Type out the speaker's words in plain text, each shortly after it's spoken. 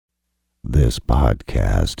This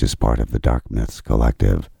podcast is part of the Dark Myths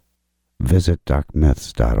Collective. Visit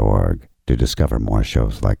darkmyths.org to discover more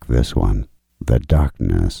shows like this one. The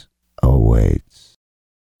darkness awaits.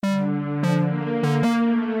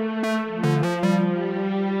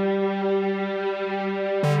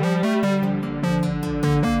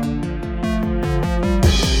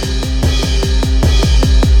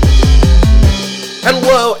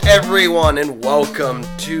 Hello everyone and welcome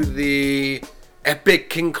to the epic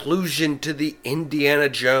conclusion to the Indiana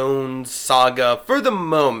Jones saga for the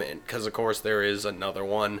moment, because of course there is another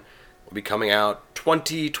one will be coming out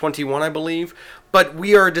 2021 I believe, but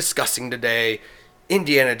we are discussing today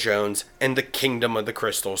Indiana Jones and the Kingdom of the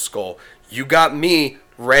Crystal Skull. You got me,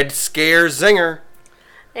 Red Scare Zinger.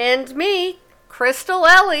 And me, Crystal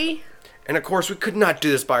Ellie. And of course we could not do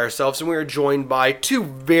this by ourselves, and we are joined by two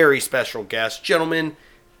very special guests. Gentlemen,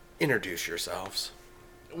 introduce yourselves.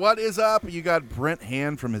 What is up? You got Brent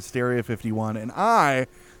Hand from Hysteria 51, and I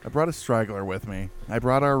brought a straggler with me. I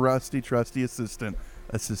brought our rusty, trusty assistant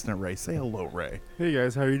Ray. Say hello, Ray. Hey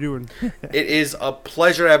guys, how you doing? It is a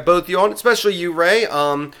pleasure to have both of you on, especially you, Ray.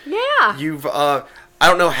 Yeah. You've, I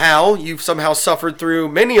don't know how, you've somehow suffered through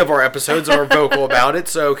many of our episodes and are vocal about it,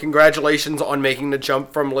 so congratulations on making the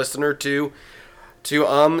jump from listener to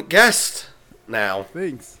guest now.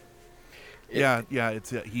 Thanks. Yeah. It's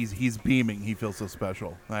he's beaming. He feels so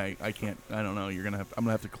special. I don't know. I'm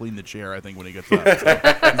gonna have to clean the chair, I think, when he gets up. So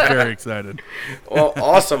he's very excited. Well,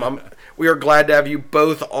 awesome. We are glad to have you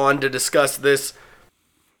both on to discuss this.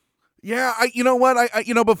 Yeah, you know what? I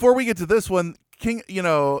before we get to this one,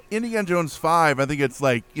 Indiana Jones 5. I think it's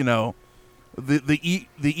like the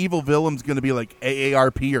evil villain's gonna be like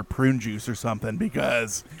AARP or prune juice or something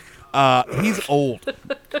because he's old.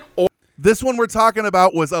 This one we're talking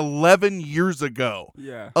about was 11 years ago.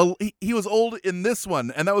 Yeah. He was old in this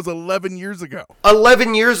one, and that was 11 years ago.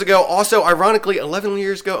 11 years ago. Also, ironically, 11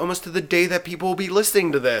 years ago, almost to the day that people will be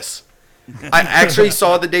listening to this. I actually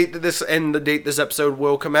saw the date that this episode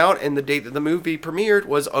will come out, and the date that the movie premiered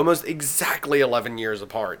was almost exactly 11 years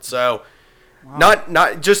apart. So, wow.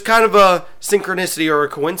 Not just kind of a synchronicity or a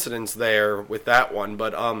coincidence there with that one,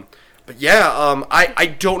 but yeah, I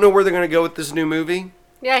don't know where they're going to go with this new movie.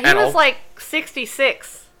 Yeah, he was like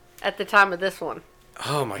 66 at the time of this one.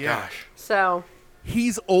 Oh my gosh. So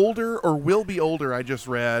he's older or will be older, I just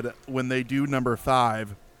read, when they do number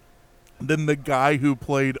 5 than the guy who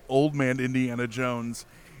played Old Man Indiana Jones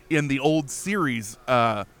in the old series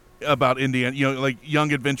about Indiana, like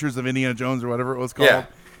Young Adventures of Indiana Jones or whatever it was called. Yeah.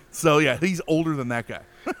 So yeah, he's older than that guy.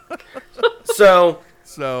 So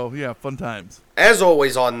yeah, fun times. As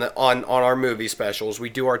always on our movie specials,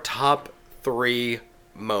 we do our top 3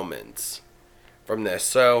 moments from this.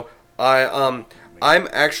 So I'm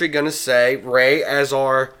actually gonna say, Ray, as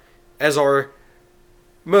our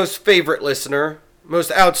most favorite listener,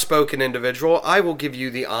 most outspoken individual, I will give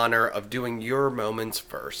you the honor of doing your moments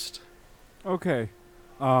first. Okay.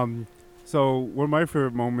 So one of my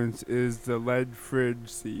favorite moments is the lead fridge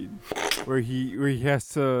scene where he has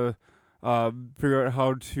to figure out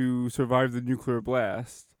how to survive the nuclear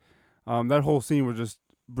blast. That whole scene was just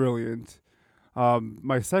brilliant.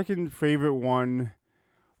 My second favorite one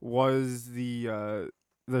was the Shia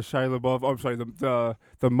LaBeouf. I'm sorry,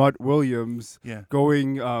 the Mutt Williams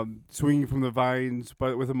going swinging from the vines,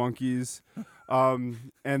 but with the monkeys. And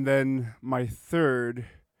then my third,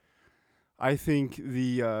 I think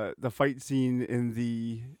the fight scene in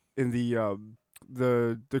the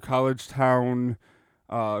college town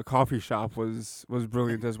coffee shop was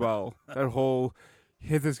brilliant as well. That whole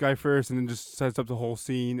hit this guy first and then just sets up the whole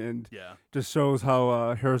scene and just shows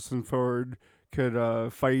how Harrison Ford could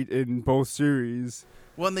fight in both series.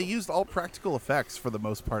 Well, and they used all practical effects for the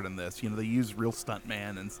most part in this. They used real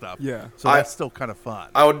stuntman and stuff. Yeah. So that's still kind of fun.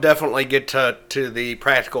 I would definitely get to the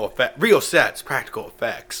practical effect, real sets, practical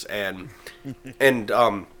effects, and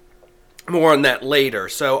more on that later.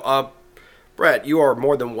 So, Brett, you are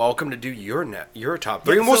more than welcome to do your top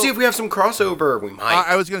 3, and we'll see if we have some crossover. We might.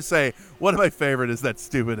 I was going to say, one of my favorite is that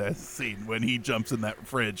stupid-ass scene when he jumps in that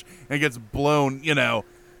fridge and gets blown, to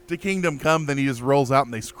Kingdom Come, then he just rolls out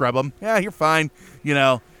and they scrub him. Yeah, you're fine.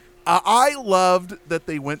 I loved that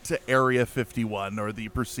they went to Area 51, or the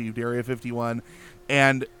perceived Area 51,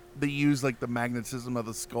 and they use like the magnetism of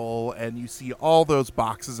the skull, and you see all those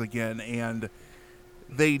boxes again, and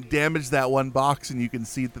they damage that one box, and you can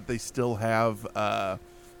see that they still have the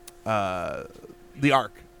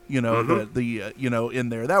Ark, in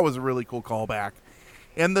there. That was a really cool callback.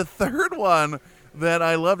 And the third one that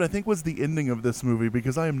I loved, I think, was the ending of this movie,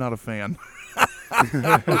 because I am not a fan.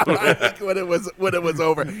 I think when it was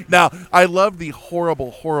over. Now, I love the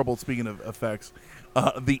horrible, speaking of effects,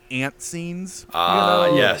 the ant scenes.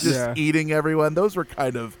 Yes. Just Yeah. eating everyone. Those were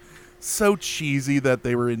kind of so cheesy that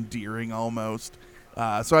they were endearing almost.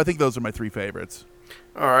 So I think those are my 3 favorites.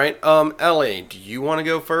 All right. Ellie, do you want to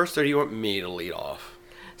go first, or do you want me to lead off?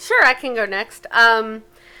 Sure, I can go next.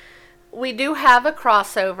 We do have a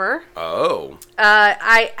crossover. Oh.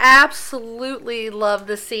 I absolutely love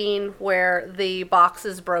the scene where the box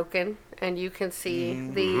is broken and you can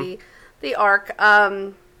see the arc.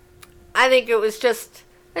 I think it's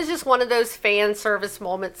just one of those fan service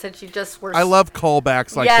moments that you just were. I love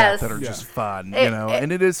callbacks like Yes. that are Yeah. just fun, It-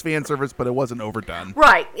 and it is fan service, but it wasn't overdone.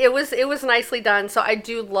 Right. It was nicely done. So I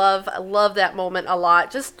love that moment a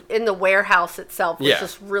lot. Just in the warehouse itself was Yeah.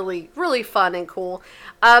 just really, really fun and cool.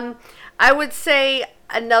 I would say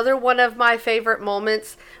another one of my favorite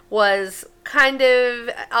moments was kind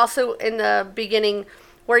of also in the beginning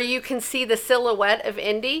where you can see the silhouette of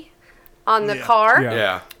Indy on the Yeah. car.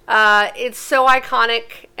 Yeah. It's so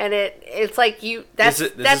iconic, and it's like you. That's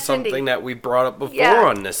This that's is something Indy. that we brought up before Yeah.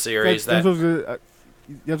 on this series. That's what I That was gonna,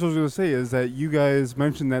 that's what I was gonna say is that you guys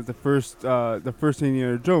mentioned that the first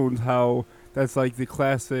Indiana Jones, how that's like the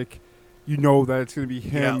classic, you know that it's gonna be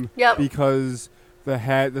him Yep. because the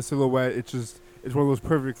hat, the silhouette, it's one of those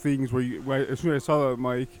perfect things where as soon as I saw that,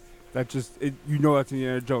 Mike, you know that's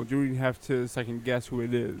Indiana Jones. You don't even have to second guess who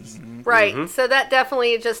it is. Right. So that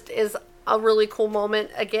definitely just is a really cool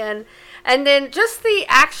moment again. And then just the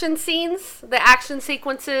action scenes, the action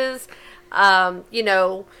sequences,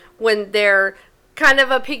 when they're kind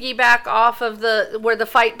of a piggyback off of where the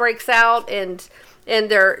fight breaks out and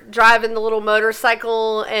they're driving the little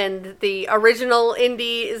motorcycle and the original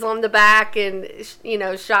Indy is on the back and,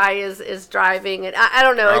 Shy is driving. And I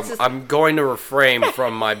don't know. It's just, I'm going to refrain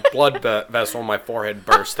from my blood vessel in my forehead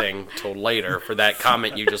bursting till later for that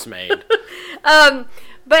comment you just made.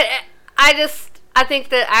 But I think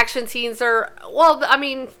the action scenes are,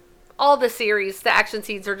 all the series, the action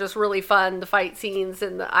scenes are just really fun. The fight scenes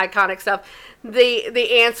and the iconic stuff.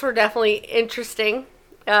 The ants were definitely interesting.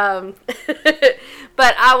 But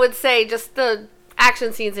I would say just the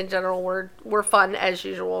action scenes in general were fun as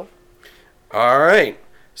usual. All right.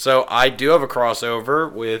 So I do have a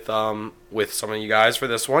crossover with some of you guys for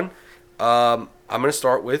this one. I'm going to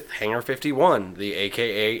start with Hangar 51, the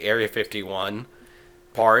AKA Area 51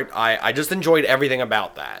 part. I just enjoyed everything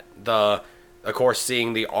about that. Of course,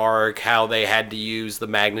 seeing the arc, how they had to use the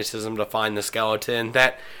magnetism to find the skeleton,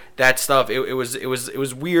 that stuff. It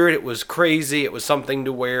was weird. It was crazy. It was something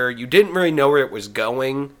to where you didn't really know where it was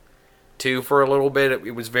going to for a little bit.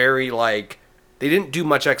 It was very like they didn't do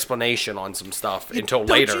much explanation on some stuff until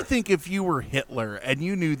later. Don't you think if you were Hitler and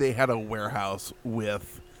you knew they had a warehouse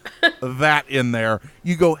with that in there,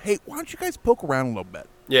 you go, hey, why don't you guys poke around a little bit?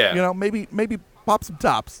 Yeah. Maybe pop some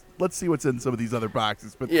tops. Let's see what's in some of these other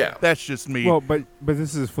boxes. But Yeah. that's just me. Well, but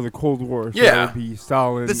this is for the Cold War. So Yeah. it would be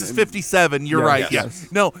Stalin. This is and- 57. You're Yeah, right. yes. Yeah.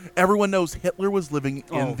 No, everyone knows Hitler was living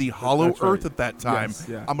in Oh, the hollow that's right. earth at that time. Yes,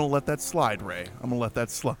 yeah. I'm going to let that slide, Ray. I'm going to let that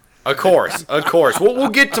slide. Of course. We'll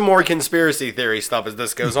get to more conspiracy theory stuff as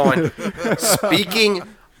this goes on. Speaking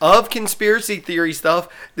of conspiracy theory stuff,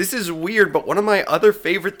 this is weird, but one of my other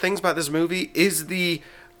favorite things about this movie is the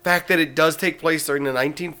fact that it does take place during the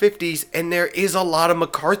 1950s, and there is a lot of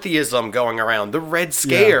McCarthyism going around, the Red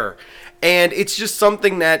Scare. And it's just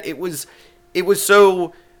something that it was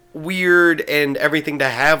so weird and everything to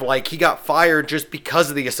have, like, he got fired just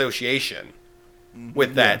because of the association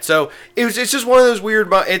with that. So it's just one of those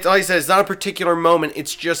weird, it's like I said, it's not a particular moment,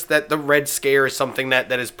 it's just that the Red Scare is something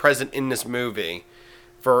that is present in this movie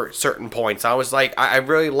for certain points. I was like, I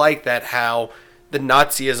really like that, how the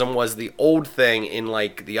Nazism was the old thing in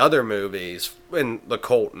like the other movies, in the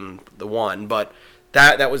Colton, the one, but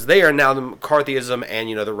that was there. Now the McCarthyism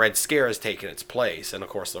and the Red Scare has taken its place, and of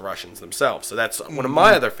course the Russians themselves. So that's one of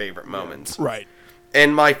my other favorite moments. Right.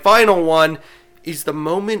 And my final one is the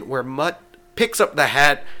moment where Mutt picks up the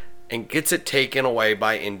hat and gets it taken away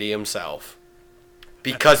by Indy himself.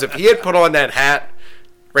 Because if he had put on that hat,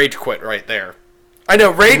 rage quit right there. I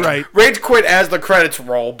know, rage quit as the credits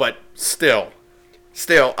roll, but still,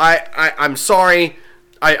 I'm sorry.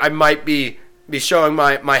 I might be showing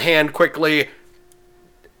my hand quickly.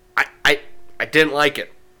 I didn't like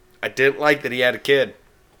it. I didn't like that he had a kid.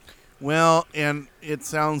 Well, and it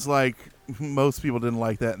sounds like most people didn't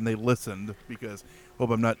like that, and they listened because,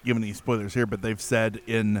 hope I'm not giving any spoilers here, but they've said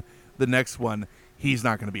in the next one, he's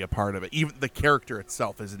not going to be a part of it. Even the character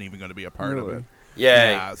itself isn't even going to be a part of it.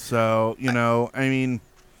 Yeah, so, I mean,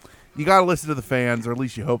 you got to listen to the fans, or at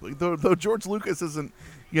least you hope. Though George Lucas isn't,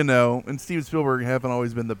 and Steven Spielberg haven't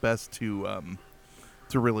always been the best to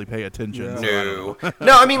really pay attention. Yeah. So I don't know.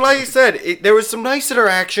 No, I mean, like you said, there was some nice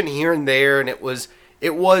interaction here and there, and it was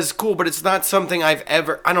It was cool, but it's not something I've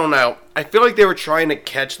ever. I don't know. I feel like they were trying to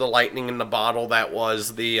catch the lightning in the bottle that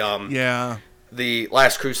was the the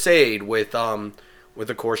Last Crusade with of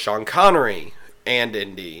course Sean Connery and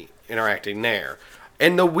Indy interacting there.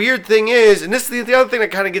 And the weird thing is, and this is the other thing that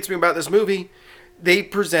kind of gets me about this movie, they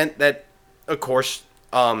present that, of course,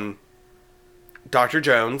 Dr.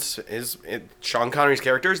 Jones Sean Connery's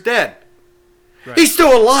character is dead. Right. He's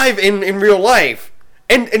still alive in real life,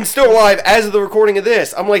 and still alive as of the recording of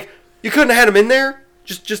this. I'm like, you couldn't have had him in there,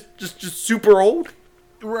 just super old.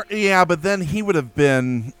 Yeah, but then he would have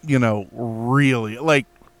been, really like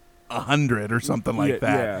 100 or something like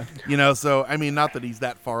that. Yeah. So I mean, not that he's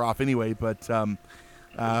that far off anyway, but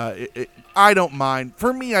I don't mind.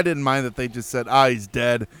 For me, I didn't mind that they just said, he's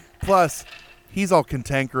dead. Plus, he's all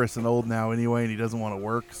cantankerous and old now anyway, and he doesn't want to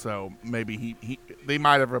work. So maybe they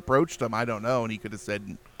might have approached him. I don't know, and he could have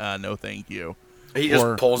said, no, thank you. He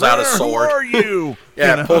just pulls out a sword. Who are you?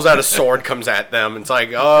 Yeah, pulls out a sword, comes at them. It's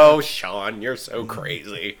like, oh, Sean, you're so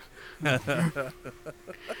crazy.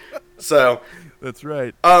 So that's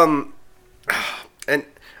right. And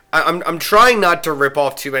I'm trying not to rip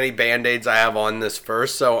off too many Band-Aids I have on this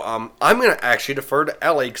first. So I'm gonna actually defer to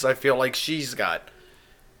Ellie because I feel like she's got.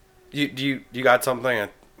 You got something?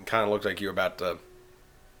 It kind of looked like you were about to.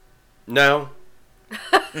 No.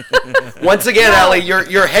 Once again, Ellie,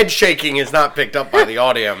 your head shaking is not picked up by the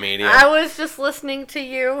audio medium. I was just listening to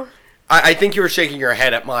you. I think you were shaking your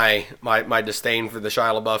head at my disdain for the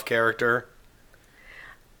Shia LaBeouf character.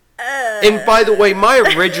 And by the way, my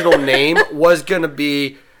original name was going to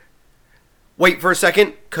be, wait for a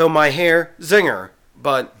second, comb my hair, Zinger.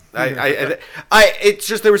 But it's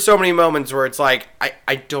just there were so many moments where it's like, maybe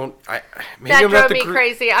that I'm drove not me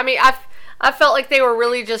crazy. I mean, I felt like they were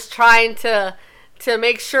really just trying to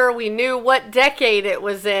make sure we knew what decade it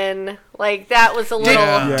was in. Like, that was a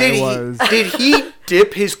little... Did he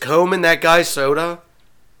dip his comb in that guy's soda?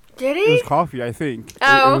 Did he? It was coffee, I think.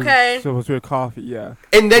 Oh, okay. It was supposed to be coffee, yeah.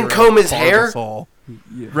 And then comb his hair?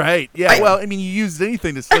 Yeah. Right, yeah. Well, I mean, you used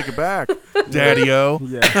anything to slick it back, Daddy-o.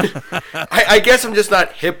 Yeah. I guess I'm just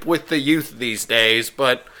not hip with the youth these days,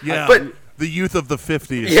 but... Yeah, but the youth of the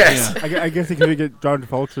 50s. Yes. Yeah. I guess they could get John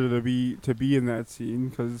Travolta to be in that scene,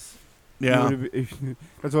 because... Yeah,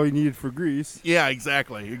 that's all you needed for Grease. Yeah,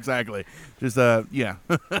 exactly. Just yeah.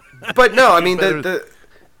 But no, I mean the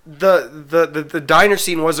diner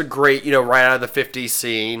scene was a great, right out of the 50s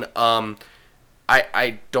scene.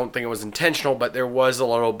 I don't think it was intentional, but there was a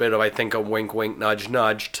little bit of, I think, a wink, wink, nudge,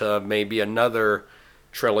 nudge to maybe another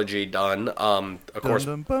trilogy done. Of course,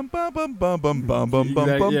 Mr.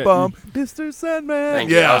 Sandman.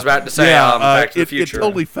 Thank you. I was about to say, Back to the Future. It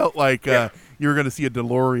totally felt like. You were going to see a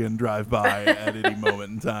DeLorean drive by at any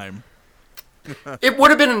moment in time. It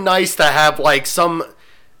would have been nice to have, like, some...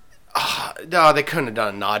 no, they couldn't have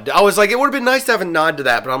done a nod. I was like, it would have been nice to have a nod to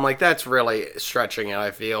that, but I'm like, that's really stretching it,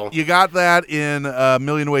 I feel. You got that in A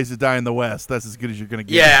Million Ways to Die in the West. That's as good as you're going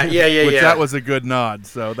to get. Yeah. That was a good nod,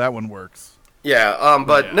 so that one works. Yeah,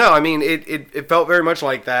 but no, I mean, it felt very much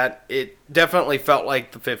like that. It definitely felt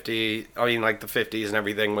like the 50s and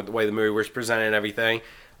everything, with the way the movie was presented and everything.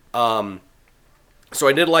 So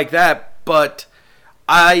I did like that, but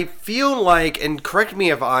I feel like, and correct me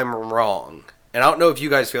if I'm wrong, and I don't know if you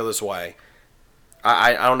guys feel this way.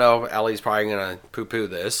 I don't know if Ellie's probably going to poo-poo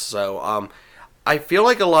this. So I feel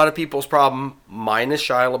like a lot of people's problem, minus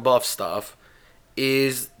Shia LaBeouf stuff,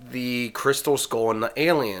 is the crystal skull and the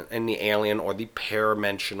alien or the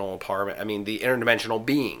paradimensional apartment. I mean, the interdimensional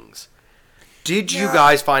beings. Did you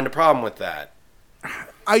guys find a problem with that?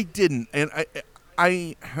 I didn't, and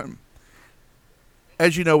I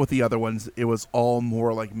as you know, with the other ones, it was all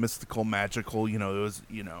more like mystical, magical. It was,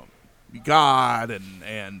 God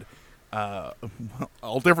and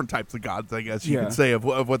all different types of gods, I guess you could say, of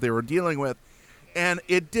what they were dealing with. And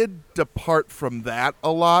it did depart from that a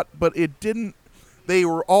lot, but it didn't. They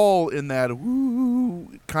were all in that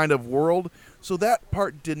woo kind of world, so that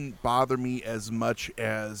part didn't bother me as much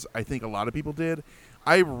as I think a lot of people did.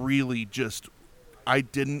 I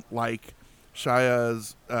didn't like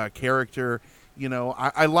Shia's character.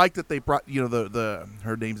 I like that they brought,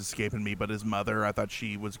 her name's escaping me, but his mother, I thought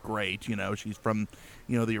she was great. She's from,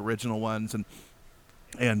 the original ones and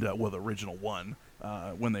the original one,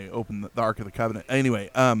 when they opened the Ark of the Covenant. Anyway,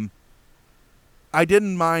 I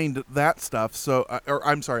didn't mind that stuff. So,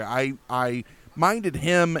 I minded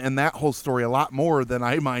him and that whole story a lot more than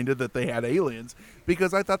I minded that they had aliens,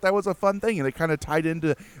 because I thought that was a fun thing and it kind of tied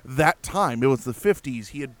into that time. It was the 50s.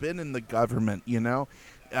 He had been in the government,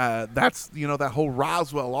 that's, that whole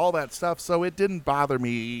Roswell, all that stuff. So it didn't bother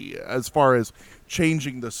me as far as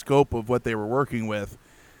changing the scope of what they were working with.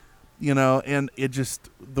 and it just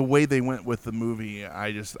the way they went with the movie,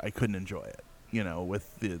 I couldn't enjoy it,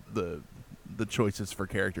 with the choices for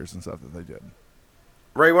characters and stuff that they did.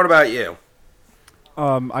 Ray, what about you?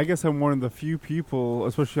 I guess I'm one of the few people,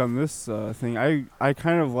 especially on this thing. I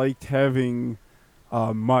kind of liked having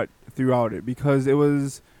Mutt throughout it because there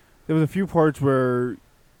was a few parts where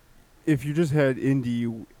if you just had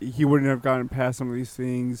Indy, he wouldn't have gotten past some of these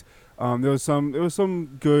things. There was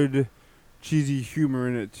some good cheesy humor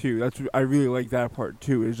in it too. I really like that part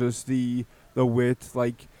too. It's just the wit,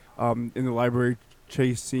 like in the library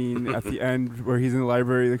chase scene at the end where he's in the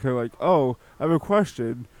library. They're kind of like, "Oh, I have a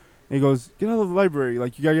question." And he goes, "Get out of the library!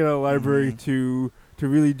 Like you gotta get out of the library to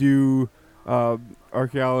really do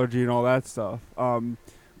archaeology and all that stuff."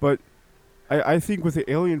 But I think with the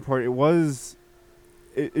alien part,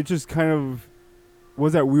 it just kind of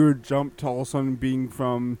was that weird jump to all of a sudden being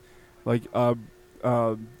from like a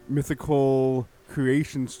mythical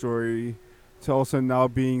creation story to all of a sudden now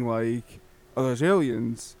being like, "Oh, there's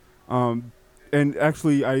aliens." And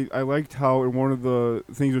actually, I liked how in one of the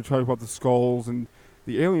things we talked about the skulls and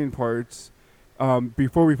the alien parts,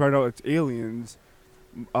 before we find out it's aliens,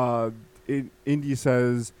 Indy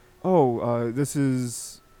says, "Oh, this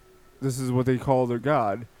is what they call their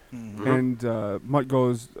god," and Mutt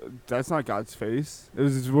goes, "That's not God's face." It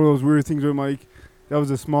was just one of those weird things where I'm like, that was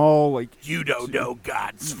a small like. You don't know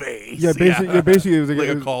God's face. Yeah, basically it was like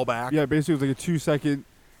a callback. Yeah, basically it was like a 2-second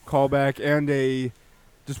callback and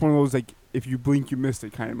just one of those like if you blink you missed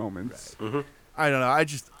it kind of moments. Mm-hmm. I don't know.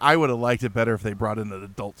 I would have liked it better if they brought in an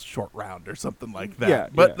adult short round or something like that. Yeah,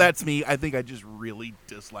 but yeah. That's me. I think I just really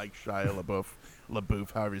dislike Shia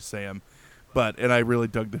LaBeouf, however you say him. And I really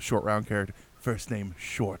dug the short round character. First name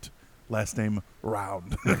Short, last name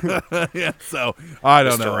Round. Yeah, so I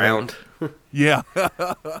don't know. Round. Yeah.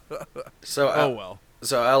 So well.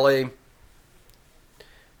 So Ellie,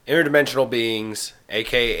 interdimensional beings,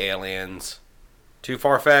 aka aliens, too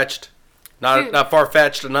far fetched. Not far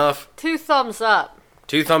fetched enough. 2 thumbs up.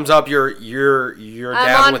 2 thumbs up. You're I'm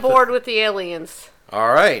down on with board with the aliens.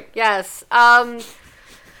 All right. Yes. Sounds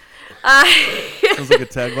like a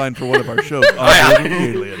tagline for one of our shows.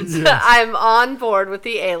 Aliens. Yes. I'm on board with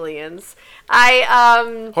the aliens.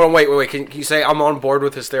 I Hold on. Wait. Can you say I'm on board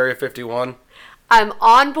with Hysteria 51? I'm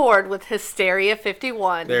on board with Hysteria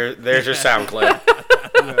 51. There's your sound clip.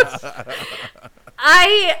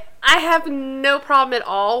 I have no problem at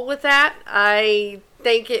all with that. I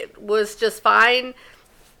think it was just fine.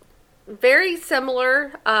 Very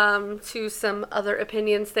similar to some other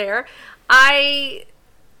opinions there. I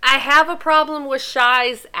have a problem with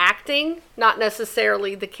Shy's acting, not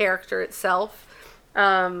necessarily the character itself.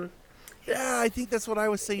 Yeah, I think that's what I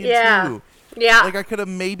was saying too. Yeah. Like I could have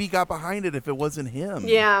maybe got behind it if it wasn't him.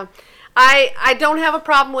 Yeah. I don't have a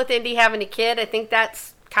problem with Indy having a kid. I think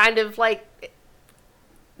that's kind of like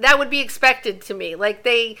that would be expected to me. Like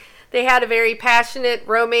they had a very passionate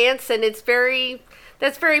romance, and that's very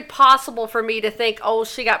possible for me to think, oh,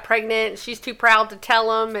 she got pregnant and she's too proud to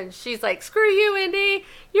tell him, and she's like, screw you, Indy,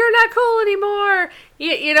 you're not cool anymore.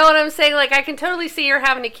 You know what I'm saying? Like I can totally see her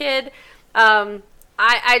having a kid. I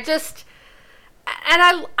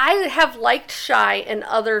have liked Shy and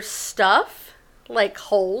other stuff. Like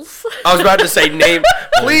Holes. I was about to say name.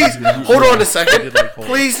 Please hold on a second.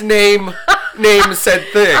 Please name said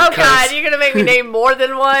thing. Oh God, you're gonna make me name more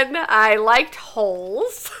than one. I liked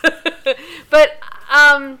Holes, but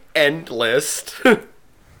End list.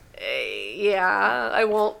 yeah, I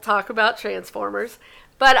won't talk about Transformers,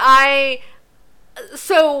 but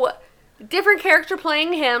so different character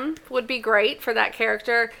playing him would be great for that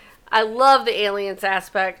character. I love the aliens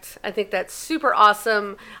aspect. I think that's super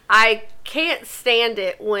awesome. I can't stand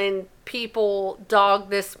it when people dog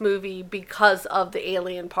this movie because of the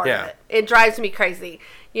alien part of it. It drives me crazy.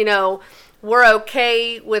 We're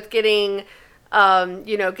okay with getting,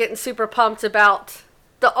 getting super pumped about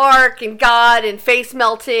the Ark and God and face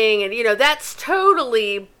melting, and that's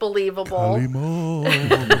totally believable.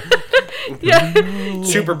 Yeah.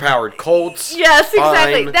 Superpowered Colts. Yes,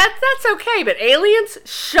 exactly. Fine. That's okay, but aliens,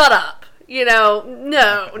 shut up.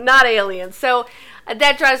 No, not aliens. So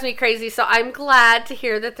that drives me crazy. So I'm glad to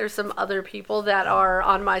hear that there's some other people that are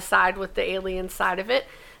on my side with the alien side of it.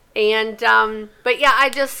 And but yeah,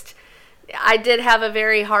 I did have a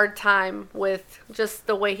very hard time with just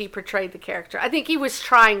the way he portrayed the character. I think he was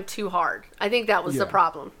trying too hard. I think that was the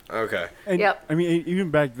problem. Okay. And, Yep. I mean,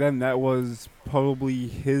 even back then, that was probably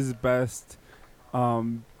his best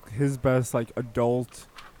like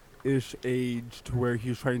adult-ish age to where he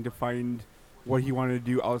was trying to find what he wanted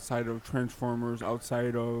to do outside of Transformers,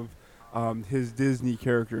 outside of his Disney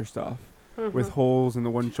character stuff. with holes in the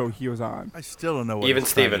one show he was on. I still don't know what Even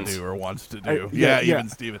he's trying to Stevens. do or wants to I- do. yeah, yeah. Even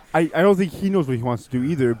Stevens. I don't think he knows what he wants to do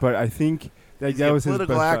either, but I think that Is he that a was his best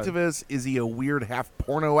political shot. activist? Is he a weird half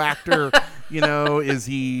porno actor? Is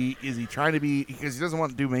he trying to be, because he doesn't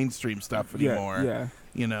want to do mainstream stuff anymore.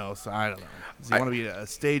 Yeah. So I don't know. Does he want to be a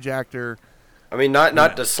stage actor? I mean,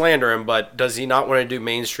 not to slander him, but does he not want to do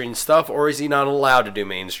mainstream stuff, or is he not allowed to do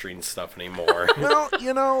mainstream stuff anymore?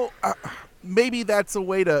 Well, maybe that's a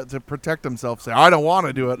way to protect himself. Say, I don't want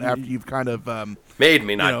to do it after you've kind of Made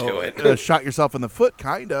me not do it. shot yourself in the foot,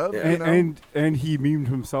 kind of. And he memed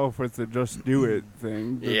himself with the "just do it"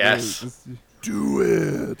 thing. Yes. Do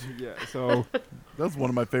it. Yeah. So That's one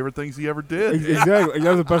of my favorite things he ever did. exactly, that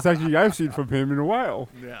was the best acting I've seen from him in a while.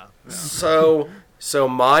 Yeah. So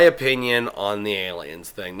my opinion on the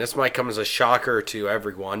aliens thing. This might come as a shocker to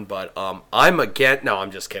everyone, but I'm against. No,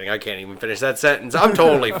 I'm just kidding. I can't even finish that sentence. I'm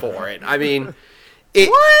totally for it. I mean,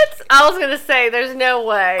 What? I was gonna say, there's no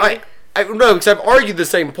way. No, because I've argued the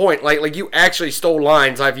same point. Like you actually stole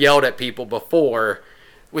lines I've yelled at people before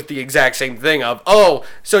with the exact same thing of, oh,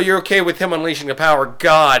 so you're okay with him unleashing the power of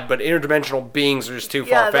God, but interdimensional beings are just too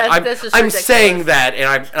Yeah, far-fetched. that's just I'm ridiculous. saying that,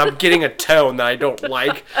 and I'm getting a tone that I don't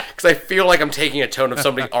like, because I feel like I'm taking a tone of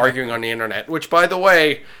somebody arguing on the internet, which, by the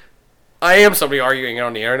way, I am somebody arguing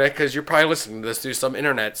on the internet, because you're probably listening to this through some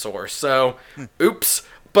internet source, so, oops.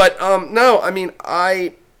 But, no, I mean,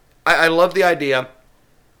 I love the idea.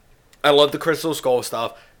 I love the Crystal Skull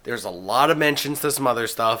stuff. There's a lot of mentions to some other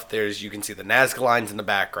stuff. You can see the Nazca lines in the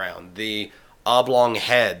background, the oblong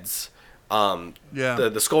heads,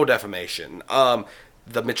 the skull deformation,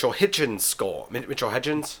 the Mitchell Hitchens skull. Mitchell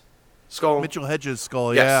Hedges skull? Mitchell Hedges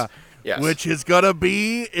skull, Yes. yeah. Yes. Which is going to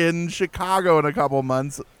be in Chicago in a couple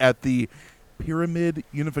months at the Pyramid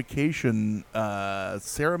Unification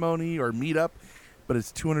ceremony or meetup. But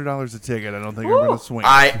it's $200 a ticket. I don't think I'm going to swing.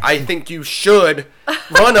 I think you should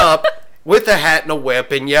run up with a hat and a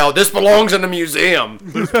whip and yell, "This belongs in the museum."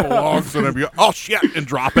 This belongs in a... Oh, shit, and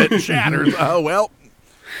drop it and shatters. Oh, well.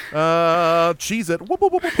 Cheese it. Whoop,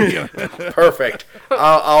 whoop, whoop, whoop. Yeah. Perfect.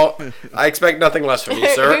 I expect nothing less from you,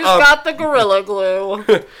 sir. Who's got the Gorilla Glue?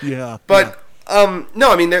 Yeah. But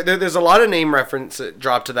no, I mean there's a lot of name reference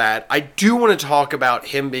dropped to that. I do want to talk about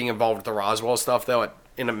him being involved with the Roswell stuff though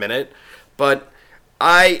in a minute. But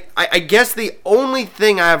I guess the only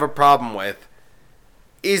thing I have a problem with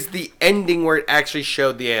is the ending where it actually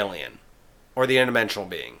showed the alien or the interdimensional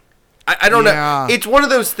being. I don't know. It's one of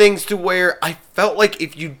those things to where I felt like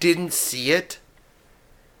if you didn't see it,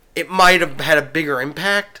 it might have had a bigger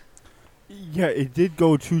impact. Yeah, it did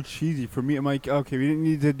go too cheesy for me. I'm like, okay, we didn't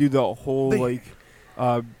need to do the whole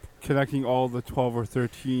connecting all the 12 or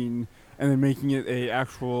 13 and then making it a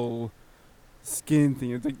actual skin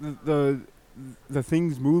thing. It's like the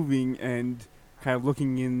things moving and kind of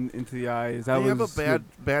looking into the eyes. They have a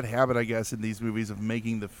bad habit, I guess, in these movies of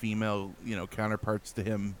making the female, counterparts to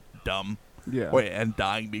him dumb. Yeah. And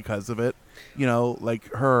dying because of it.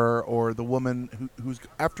 Like her or the woman who's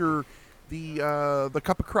after the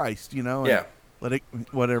Cup of Christ, and Yeah. let it,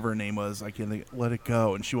 whatever her name was, I can't think, let it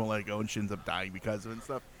go, and she won't let it go, and she ends up dying because of it and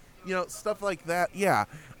stuff. Stuff like that. Yeah.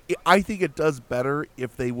 I think it does better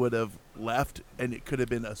if they would have left and it could have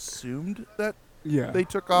been assumed that they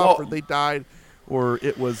took off or they died or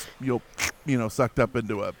it was, sucked up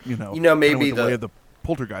into a, maybe the way of the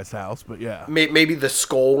poltergeist house, but yeah. Maybe the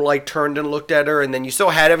skull turned and looked at her, and then you still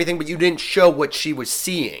had everything, but you didn't show what she was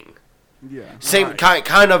seeing. Yeah. Same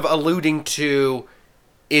kind of alluding to,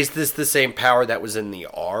 is this the same power that was in the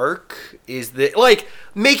Ark? Is the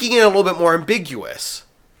making it a little bit more ambiguous?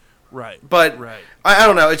 Right. But I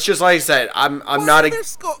don't know. It's just like I said. I'm not.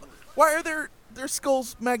 Why are their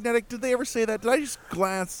skulls magnetic? Did they ever say that? Did I just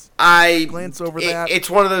glance over that? It's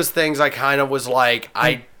one of those things. I kind of was like,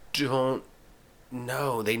 I don't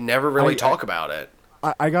know. They never really talk about it.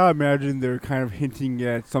 I gotta imagine they're kind of hinting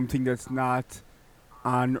at something that's not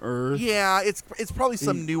on Earth. Yeah, it's probably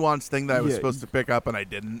some nuanced thing that I was supposed to pick up and I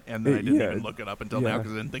didn't, and then I didn't even look it up until now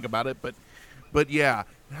because I didn't think about it. But yeah,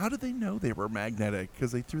 how did they know they were magnetic?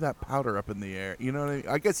 Because they threw that powder up in the air. You know what I mean?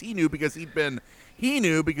 I guess he knew because he'd been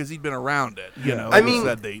around it. I mean,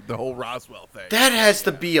 said the whole Roswell thing. That has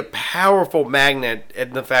to be a powerful magnet,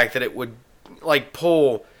 in the fact that it would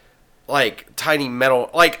pull tiny metal.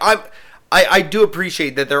 I do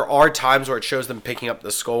appreciate that there are times where it shows them picking up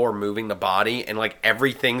the skull or moving the body, and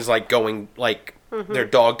everything's going their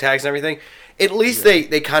dog tags and everything. At least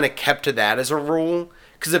they kind of kept to that as a rule.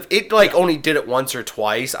 Because if it only did it once or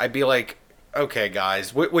twice, I'd be like, okay,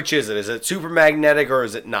 guys, which is it? Is it super magnetic or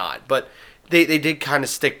is it not? But they did kind of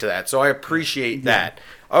stick to that, so I appreciate that.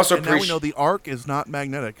 I also And now we appreciate know the arc is not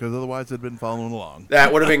magnetic, because otherwise it'd been following along.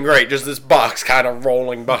 that would have been great. Just this box kind of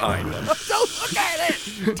rolling behind him. Don't look at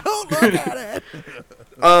it! Don't look at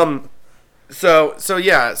it! So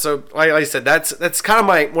yeah. So like I said, that's kind of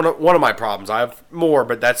my one of my problems. I have more,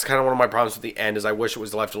 but that's kind of one of my problems with the end. Is I wish it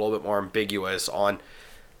was left a little bit more ambiguous on.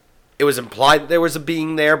 It was implied that there was a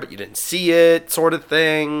being there, but you didn't see it, sort of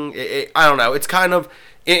thing. I don't know. It's kind of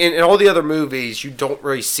in all the other movies, you don't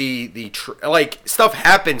really see the like stuff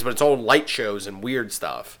happens, but it's all light shows and weird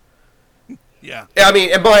stuff. Yeah. I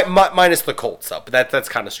mean, and minus the cult stuff, but that's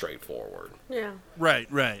kind of straightforward. Yeah. Right.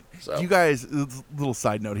 So. Do you guys, little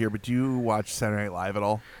side note here, but do you watch Saturday Night Live at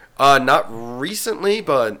all? Not recently,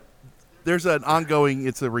 but There's an ongoing,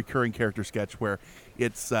 it's a recurring character sketch where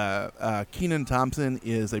it's Kenan Thompson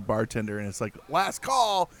is a bartender, and it's like, last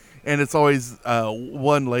call, and it's always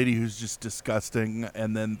one lady who's just disgusting,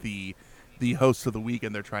 and then the host of the week,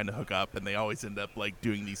 and they're trying to hook up, and they always end up like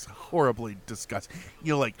doing these horribly disgusting,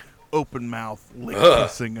 like open mouth lick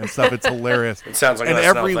kissing and stuff. It's hilarious. It sounds like and an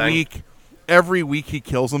SNL thing. every week he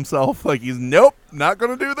kills himself. Like he's nope, not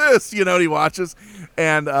gonna do this. And he watches.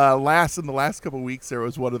 And in the last couple of weeks there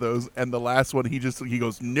was one of those, and the last one he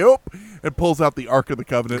goes nope, and pulls out the Ark of the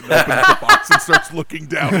Covenant and opens the box and starts looking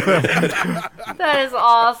down at it. That is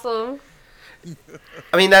awesome.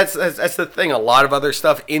 I mean, that's the thing. A lot of other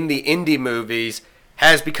stuff in the indie movies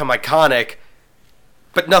has become iconic,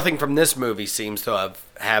 but nothing from this movie seems to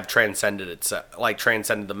have transcended itself, like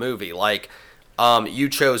transcended the movie. Like, You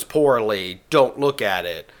Chose Poorly, Don't Look at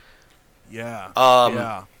It.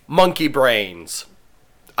 Yeah. Monkey Brains.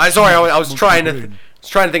 I was trying to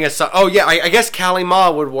think of some. Oh yeah, I guess Kali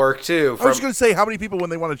Ma would work too. I was going to say, how many people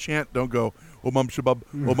when they want to chant don't go, oh mum shabub,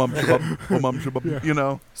 oh mum shabub, oh mum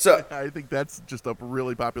shabub, So I think that's just a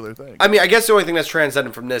really popular thing. I mean, I guess the only thing that's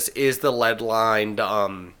transcendent from this is the lead-lined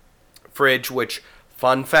fridge, which,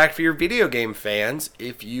 fun fact for your video game fans,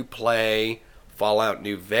 if you play Fallout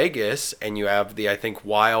New Vegas and you have the, I think,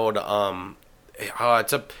 wild,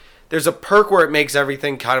 there's a perk where it makes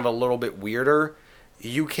everything kind of a little bit weirder.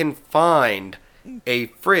 You can find a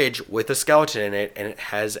fridge with a skeleton in it, and it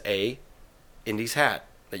has a Indy's hat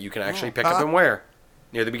that you can actually pick up and wear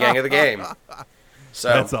near the beginning of the game. So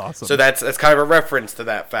that's awesome. So that's kind of a reference to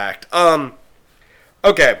that fact.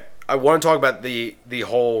 Okay, I want to talk about the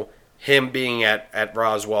whole him being at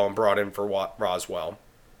Roswell and brought in for Roswell.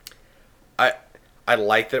 I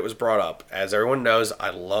like that it was brought up. As everyone knows, I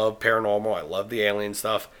love paranormal. I love the alien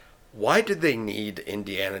stuff. Why did they need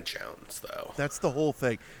Indiana Jones, though? That's the whole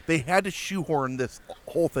thing. They had to shoehorn this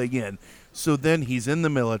whole thing in. So then he's in the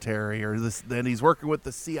military, then he's working with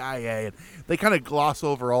the CIA, and they kind of gloss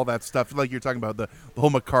over all that stuff. Like you're talking about the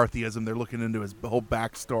whole McCarthyism. They're looking into his whole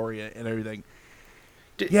backstory and everything.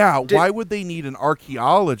 Why would they need an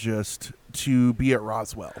archaeologist to be at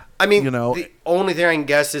Roswell? I mean, the only thing I can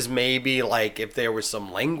guess is maybe like if there was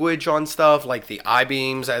some language on stuff, like the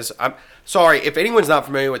I-beams. I'm sorry if anyone's not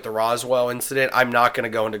familiar with the Roswell incident. I'm not going to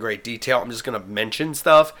go into great detail. I'm just going to mention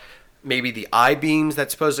stuff. Maybe the I-beams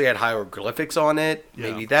that supposedly had hieroglyphics on it.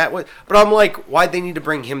 Yeah. Maybe that was. But I'm like, why'd they need to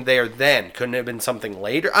bring him there then? Couldn't it have been something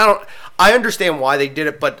later? I understand why they did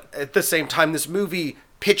it, but at the same time, this movie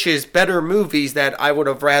pitches better movies that I would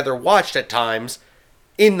have rather watched at times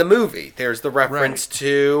in the movie. There's the reference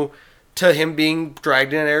to him being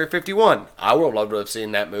dragged in at Area 51. I would have loved to have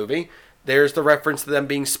seen that movie. There's the reference to them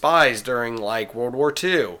being spies during like World War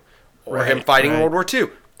II or him fighting World War II.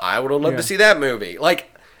 I would have loved to see that movie. Like,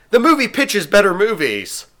 the movie pitches better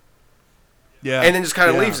movies. Yeah. And then just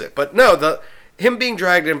kind of leaves it. But no, him being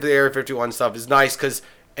dragged in for the Area 51 stuff is nice because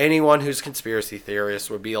anyone who's conspiracy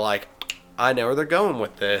theorist would be like, I know where they're going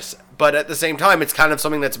with this. But at the same time, it's kind of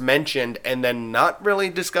something that's mentioned and then not really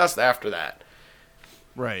discussed after that.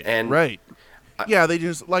 Right. And yeah, they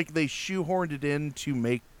just they shoehorned it in to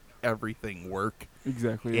make everything work.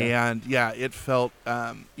 Exactly. Yeah. And it felt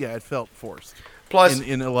forced. Plus,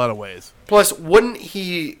 in a lot of ways. Plus, wouldn't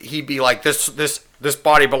he be like this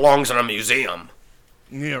body belongs in a museum?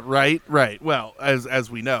 Yeah, right. Well, as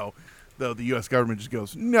we know, though, the U.S. government just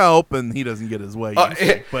goes nope, and he doesn't get his way.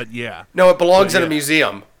 But yeah, no, it belongs in a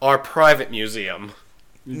museum, our private museum.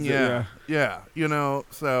 Yeah.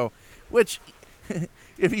 So which.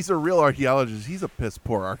 If he's a real archaeologist, he's a piss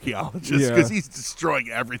poor archaeologist because he's destroying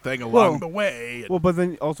everything along the way. Well, but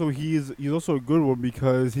then also he's also a good one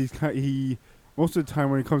because he most of the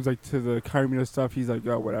time when it comes to the communist stuff, he's like,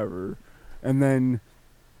 oh, whatever. And then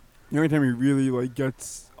the only time he really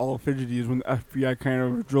gets all fidgety is when the FBI kind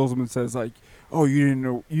of drills him and says like, oh,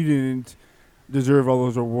 you didn't deserve all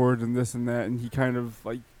those awards and this and that, and he kind of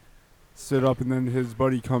stood up, and then his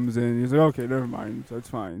buddy comes in. He's like, okay, never mind, that's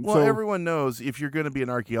fine. Well, so, everyone knows if you're going to be an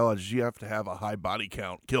archaeologist, you have to have a high body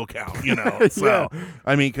count, kill count, you know. So,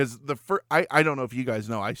 I mean, because I don't know if you guys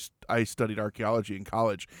know, I studied archaeology in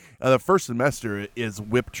college. The first semester is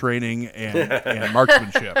whip training and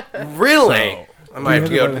marksmanship. Really? So, I might have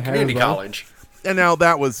to go to have community as well? college. and now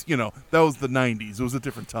that was the 90s. It was a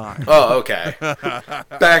different time. Oh, okay.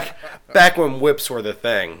 back when whips were the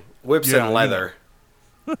thing. Whips Yeah, and leather.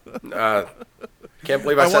 Can't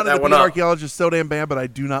believe I set wanted that to one be an up. archaeologist so damn bad, but I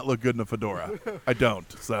do not look good in a fedora. I don't.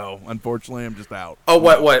 So, unfortunately, I'm just out. Oh,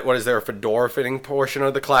 what is there a fedora fitting portion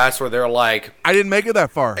of the class where they're like, I didn't make it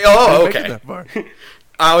that far. Oh, I didn't make okay. it that far.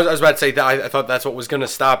 I was about to say that I thought that's what was going to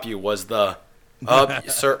stop you was the,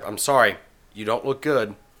 sir, I'm sorry, you don't look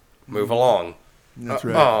good. Move along. That's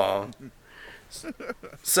right. Aw.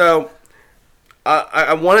 So,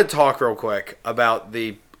 I want to talk real quick about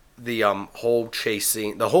the whole chase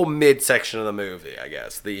scene, the whole midsection of the movie. I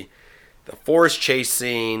guess the forest chase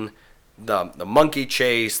scene, the monkey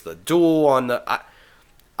chase, the duel on the.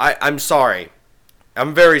 I'm sorry,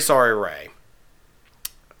 I'm very sorry, Ray.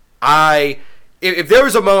 If there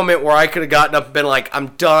was a moment where I could have gotten up and been like, I'm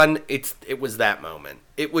done, it was that moment.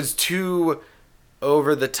 It was too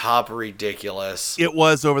over the top ridiculous. It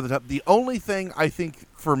was over the top. The only thing I think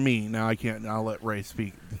for me, now I'll let Ray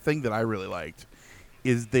speak. The thing that I really liked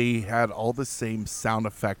is they had all the same sound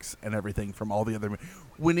effects and everything from all the other.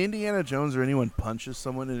 When Indiana Jones or anyone punches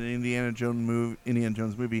someone in an Indiana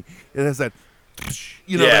Jones movie, it has that,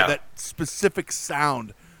 that specific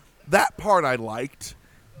sound. That part I liked,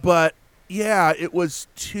 but yeah, it was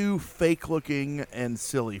too fake looking and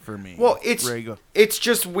silly for me. Well, Ray, go. it's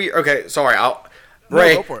just weird. Okay, sorry.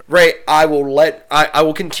 Go for it. Ray, I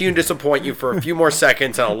will continue to disappoint you for a few more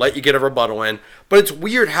seconds, and I'll let you get a rebuttal in. But it's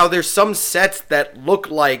weird how there's some sets that look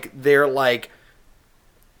like they're like,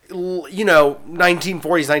 1940s,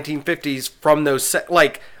 1950s from those sets.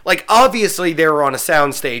 Like obviously they were on a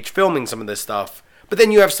soundstage filming some of this stuff. But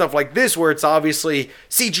then you have stuff like this where it's obviously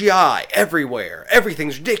CGI everywhere.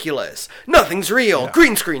 Everything's ridiculous. Nothing's real. Yeah.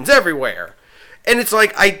 Green screens everywhere. And it's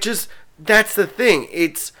like, that's the thing.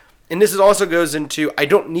 And this also goes into, I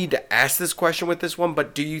don't need to ask this question with this one,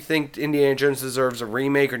 but do you think Indiana Jones deserves a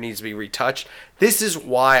remake or needs to be retouched? This is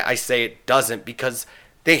why I say it doesn't, because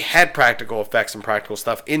they had practical effects and practical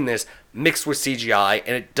stuff in this mixed with CGI,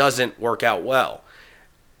 and it doesn't work out well.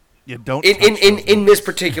 You don't in this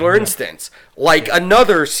particular instance, like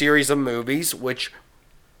another series of movies, which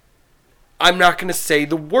I'm not going to say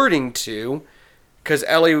the wording to, because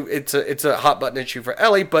Ellie, it's a hot button issue for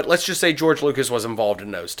Ellie. But let's just say George Lucas was involved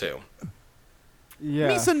in those two. Yeah.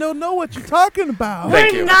 Misa don't know what you're talking about.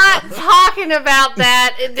 Thank We're you. not talking about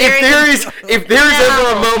that. If there is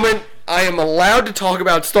ever a moment I am allowed to talk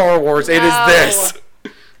about Star Wars, it is this.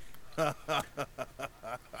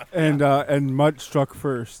 And Mutt struck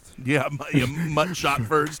first Yeah, Mutt shot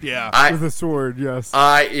first. Yeah. with a sword. Yes.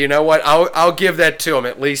 You know what? I'll give that to him.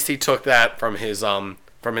 At least he took that from his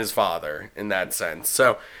father in that sense.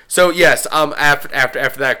 So yes. After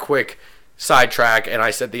that quick sidetrack, and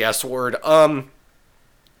I said the S word.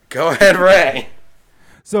 Go ahead, Ray.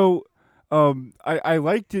 So, I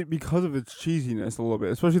liked it because of its cheesiness a little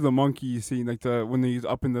bit, especially the monkey scene, like when he's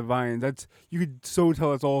up in the vine. That's, you could so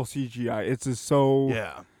tell it's all CGI. It's just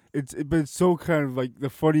so but it's so kind of like the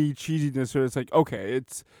funny cheesiness where it's like, okay,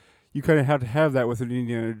 you kind of have to have that with an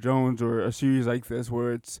Indiana Jones or a series like this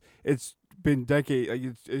where it's been decades, like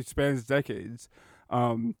it spans decades,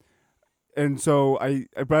 and so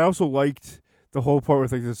but I also liked the whole part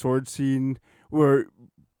with like the sword scene where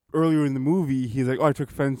earlier in the movie he's like, oh, I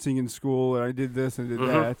took fencing in school and I did this and did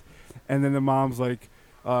that, and then the mom's like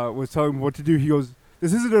was telling him what to do. He goes,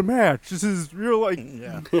 this isn't a match, this is real, like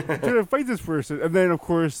I'm trying to fight this person. And then of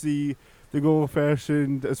course the good old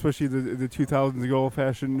fashioned, especially the 2000s, the good old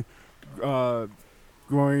fashioned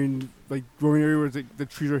growing area where it's like the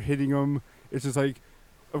trees are hitting him. It's just like,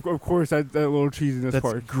 of course, that little cheesiness That's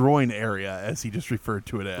part. groin area, as he just referred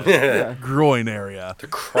to it as. Groin area. The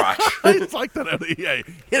crotch. It's like that. Yeah,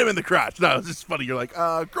 hit him in the crotch. No, it's just funny. You're like,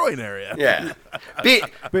 groin area. Yeah.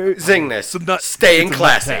 But- Zing this. Some nut- Staying it's a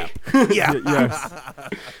nut classy. tap. Yeah. Yes.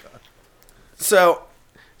 So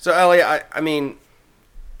Ellie, I mean,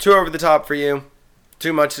 too over the top for you?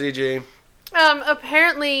 Too much CG?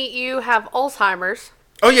 Apparently you have Alzheimer's,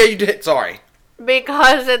 Oh yeah, you did. Sorry.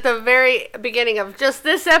 because at the very beginning of just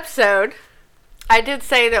this episode, I did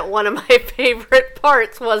say that one of my favorite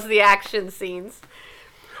parts was the action scenes.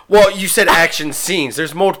 Well, you said action scenes.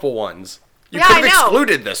 There's multiple ones. You Yeah, could I have know.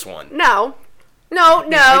 excluded this one. No,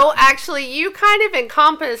 No, actually, you kind of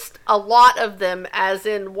encompassed a lot of them as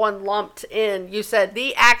in one lumped in. You said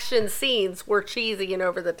the action scenes were cheesy and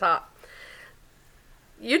over the top.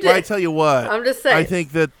 You did. Well, I tell you what. I'm just saying.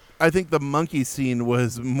 I think the monkey scene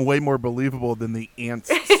was way more believable than the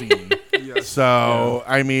ants scene. So,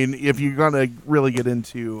 I mean, if you're going to really get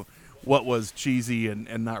into what was cheesy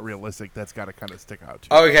and not realistic, that's got to kind of stick out to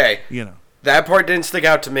you. Okay. You know. That part didn't stick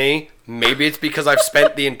out to me. Maybe it's because I've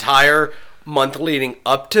spent the entire month leading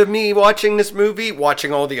up to me watching this movie,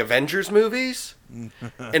 watching all the Avengers movies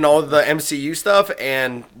and all the MCU stuff,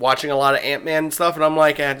 and watching a lot of Ant-Man stuff, and I'm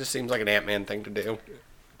like, it just seems like an Ant-Man thing to do.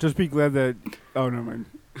 Just be glad that. Oh, never mind.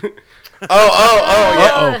 Yeah.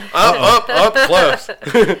 Up close.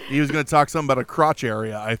 He was going to talk something about a crotch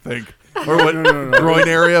area, I think. Or what? No. Groin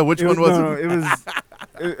area? Which one was no, it?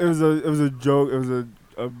 it was a joke. It was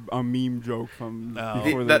a meme joke from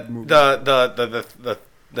before the movie.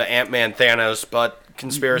 The Ant-Man Thanos butt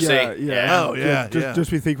conspiracy. Yeah. Oh, yeah. Just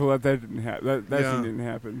be thankful that didn't happen. That thing didn't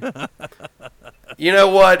happen. You know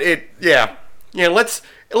what? Let's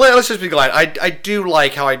just be glad. I do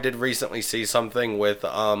like how I did recently see something with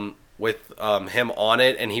him on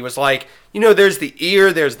it, and he was like, there's the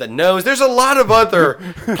ear, there's the nose, there's a lot of other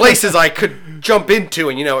places I could jump into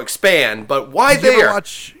and expand, but why Did you there?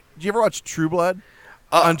 Did you ever watch True Blood?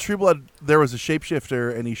 On True Blood, there was a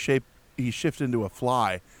shapeshifter, and he shifted into a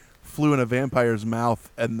fly, flew in a vampire's mouth,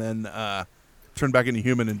 and then turned back into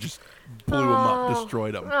human and just blew him up,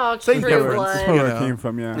 destroyed him. Oh, Same True difference. Blood. That's where You that know. came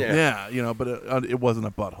from. Yeah. Yeah. But it wasn't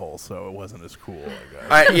a butthole, so it wasn't as cool,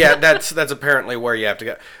 I guess. Yeah, that's apparently where you have to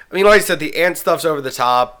go. I mean, like I said, the ant stuff's over the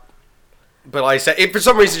top, but like I said, it for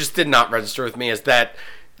some reason just did not register with me as that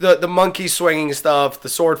the monkey swinging stuff, the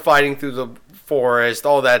sword fighting through the forest,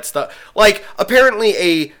 all that stuff. Like, apparently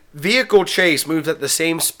a vehicle chase moves at the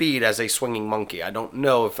same speed as a swinging monkey. I don't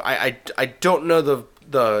know if I don't know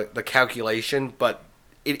the calculation, but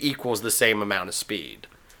it equals the same amount of speed.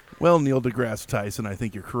 Well, Neil deGrasse Tyson, I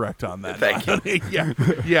think you're correct on that. Thank you.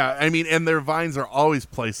 Yeah. I mean, and their vines are always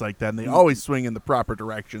placed like that, and they always swing in the proper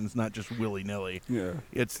directions, not just willy-nilly. Yeah.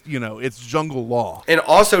 It's it's jungle law. And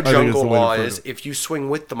also, think it's jungle the way to law put is it. if you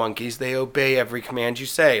swing with the monkeys, they obey every command you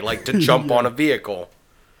say, like to jump on a vehicle.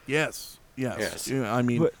 Yes. Yes. Yeah, I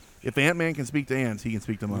mean, But- if Ant-Man can speak to ants, he can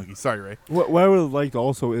speak to monkeys. Sorry, Ray. What I would have liked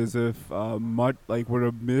also is if Mutt would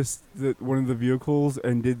have missed one of the vehicles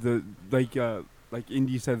and did the like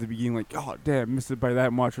Indy said at the beginning, like, oh damn, missed it by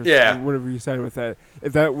that much, or whatever he said with that.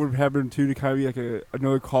 If that would have happened too, to kind of be like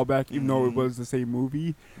another callback, even though it was the same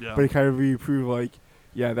movie, Yeah. but it kind of reproved like,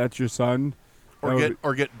 yeah, that's your son.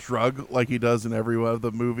 Or get drug like he does in every one of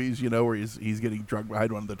the movies, where he's getting drugged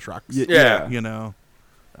behind one of the trucks. Yeah.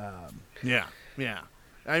 Yeah.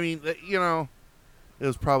 I mean, it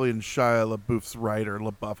was probably in Shia LaBeouf's right, or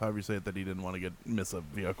LaBeouf, however you say it, that he didn't want to miss a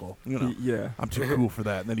vehicle. Yeah. I'm too cool for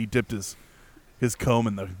that. And then he dipped his comb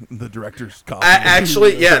in the director's coffee.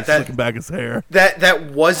 Actually, yeah, slicking back his hair.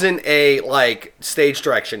 That wasn't a stage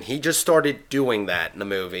direction. He just started doing that in the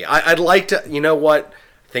movie. I'd like to, you know what?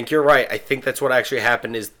 I think you're right. I think that's what actually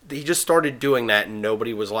happened. Is he just started doing that and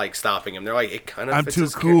nobody was stopping him. They're like, it kind of. I'm fits too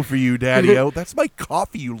his cool for you, Daddy-O. That's my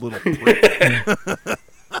coffee, you little prick.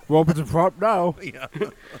 Well, it's a prop now.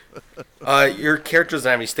 Your character doesn't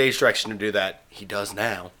have any stage direction to do that. He does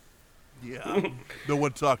now. Yeah. No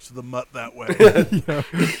one talks to the mutt that way.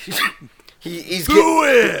 He's Do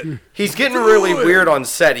it! He's getting really weird on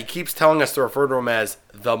set. He keeps telling us to refer to him as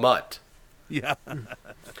the Mutt. Yeah.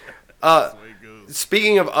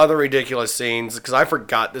 Speaking of other ridiculous scenes, because I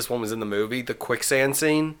forgot this one was in the movie, the quicksand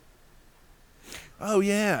scene. Oh,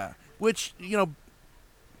 yeah. Which, young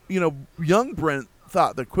Brent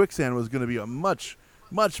thought that quicksand was going to be a much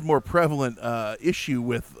more prevalent issue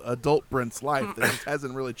with adult Brent's life that just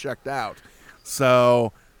hasn't really checked out.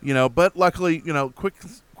 So, but luckily,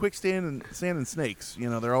 quicksand and sand and snakes,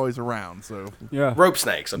 they're always around. So, Yeah. Rope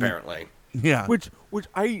snakes, apparently. yeah. Which when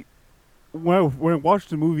I watched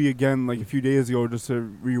the movie again a few days ago just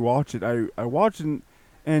to rewatch it, I watched it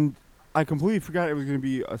and I completely forgot it was gonna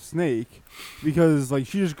be a snake because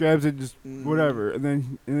she just grabs it just whatever and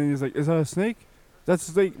then he's like, is that a snake? That's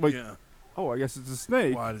a snake. Yeah. Oh, I guess it's a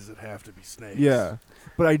snake. Why does it have to be snakes? Yeah,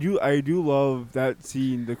 but I do love that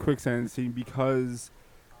scene, the quicksand scene, because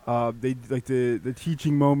they the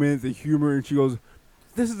teaching moment, the humor, and she goes,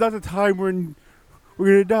 "This is not the time when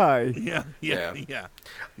we're gonna die." Yeah.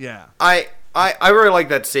 I really like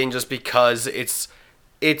that scene just because it's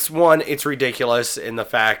ridiculous in the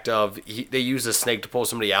fact of they use a snake to pull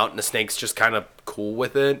somebody out and the snake's just kind of cool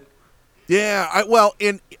with it. Yeah.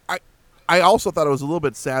 I also thought it was a little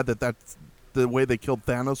bit sad that the way they killed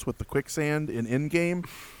Thanos with the quicksand in Endgame.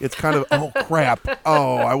 It's kind of, oh, crap.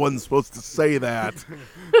 Oh, I wasn't supposed to say that.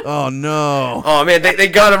 Oh, no. Oh man, they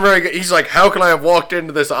got him very good. He's like, how can I have walked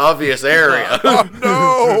into this obvious area?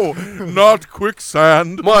 Oh, no, not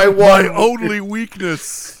quicksand. My only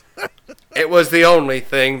weakness. It was the only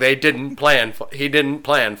thing they didn't plan for. He didn't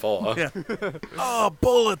plan for. Yeah. Oh,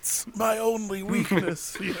 bullets, my only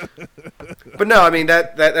weakness. Yeah. But no, I mean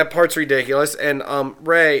that part's ridiculous. And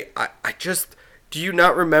Ray, I just, do you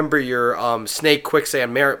not remember your snake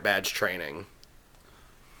quicksand merit badge training?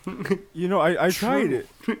 You know, I tried it,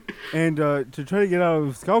 and to try to get out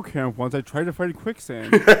of scout camp once, I tried to fight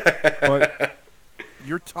quicksand, but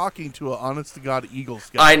You're talking to an honest-to-God Eagle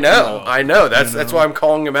Scout. I know. That's why I'm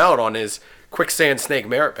calling him out on his quicksand snake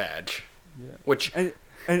merit badge. Yeah. Which and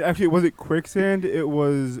actually, was it quicksand? It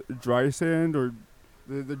was dry sand or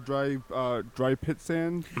the dry pit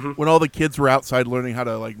sand. When all the kids were outside learning how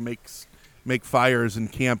to like make fires in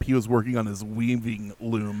camp, he was working on his weaving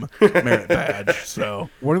loom merit badge. So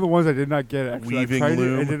One of the ones I did not get, actually. Weaving I tried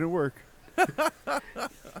loom. it didn't work.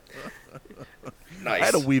 nice. I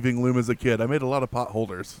had a weaving loom as a kid. I made a lot of pot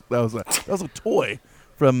holders. That was a toy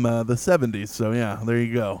from the 70s. So yeah, there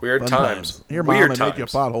you go. Weird Fun times. Here, Weird Mom, I made you a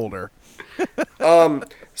times. pot holder.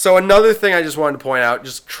 So another thing I just wanted to point out,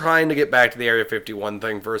 just trying to get back to the Area 51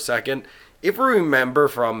 thing for a second. If we remember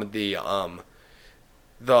from the Ark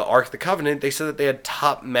of the Covenant, they said that they had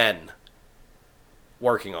top men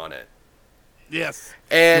working on it. Yes.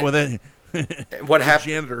 And Well, then, what the happened?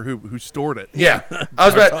 janitor who stored it. Yeah, I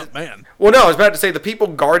was about. Oh, man. Well, no, I was about to say the people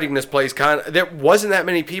guarding this place there wasn't that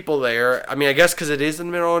many people there. I mean, I guess because it is in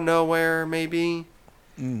the middle of nowhere, maybe.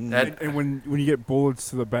 And when you get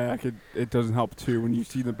bullets to the back, it doesn't help too. When you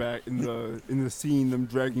see the back in the scene, them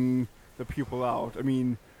dragging the people out. I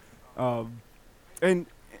mean, and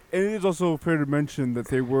it is also fair to mention that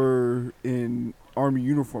they were in army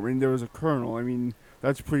uniform, and there was a colonel. I mean,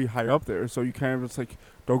 that's pretty high up there. So you kind of just like,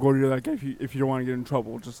 don't go to that guy if you don't want to get in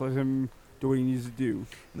trouble. Just let him do what he needs to do.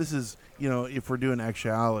 This is, if we're doing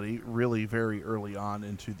actuality, really very early on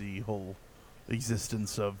into the whole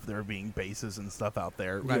existence of there being bases and stuff out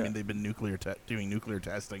there. I Yeah. mean, they've been doing nuclear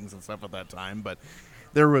testings and stuff at that time, but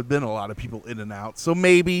there have been a lot of people in and out. So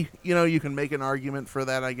maybe, you can make an argument for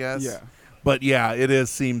that, I guess. Yeah. But yeah,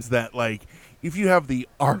 seems that like if you have the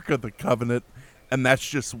Ark of the Covenant and that's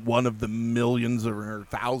just one of the millions or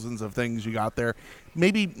thousands of things you got there,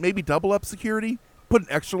 maybe double up security, put an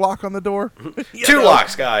extra lock on the door. Two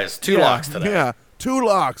locks, guys. Two locks today. Yeah. 2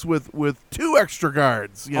 locks with 2 extra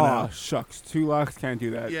guards, Oh, shucks. 2 locks can't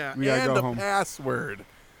do that. Yeah, We gotta and go a home. password.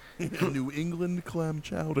 New England clam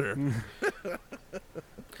chowder.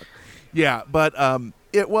 Yeah, but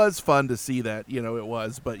it was fun to see that, it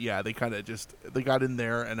was. But yeah, they kind of they got in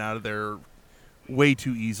there and out of there way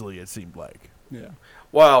too easily, it seemed like. Yeah.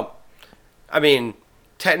 Well, I mean,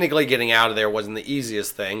 technically getting out of there wasn't the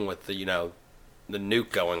easiest thing with the nuke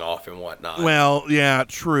going off and whatnot. Well, yeah,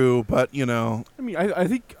 true, but I mean, I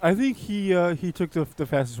think he took the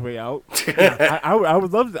fastest way out. I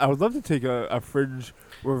would love to take a fridge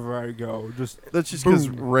wherever I go. that's just because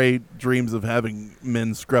boom. Ray dreams of having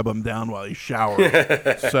men scrub him down while he's showering.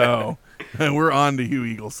 So, and we're on to you,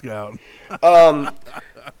 Eagle Scout.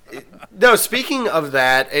 No, speaking of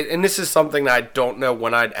that, and this is something that I don't know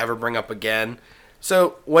when I'd ever bring up again.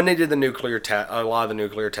 So when they did the nuclear test, a lot of the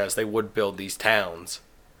nuclear tests, they would build these towns.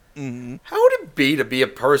 Mm-hmm. How would it be to be a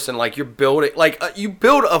person like you're building, you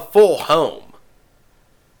build a full home?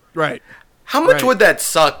 Right. How much Right. would that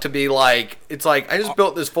suck to be like? It's like I just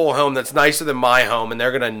built this full home that's nicer than my home, and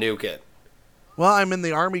they're gonna nuke it. Well, I'm in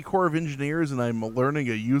the Army Corps of Engineers, and I'm learning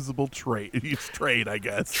a usable trade, I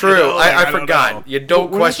guess. True, I don't forgot. know. You don't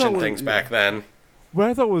What I question thought was- things back then. What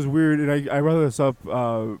I thought was weird, and I brought this up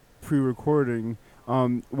pre-recording,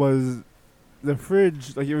 was the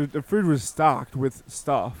fridge. The fridge was stocked with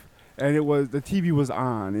stuff, and the TV was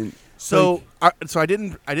on, and So, I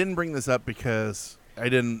didn't bring this up because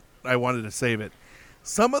I wanted to save it.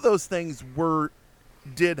 Some of those things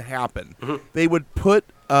did happen. Mm-hmm. They would put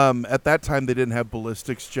at that time they didn't have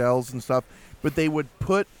ballistics gels and stuff, but they would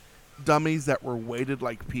put dummies that were weighted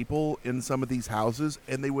like people in some of these houses,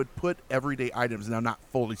 and they would put everyday items, now not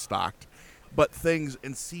fully stocked, but things,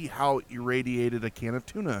 and see how irradiated a can of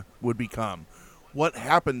tuna would become. What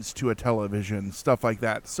happens to a television, stuff like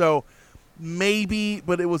that. So maybe,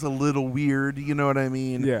 but it was a little weird, you know what I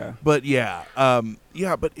mean? Yeah. But yeah,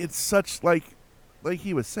 but it's such like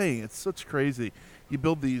he was saying, it's such crazy. You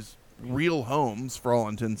build these real homes for all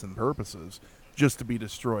intents and purposes just to be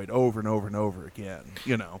destroyed over and over and over again,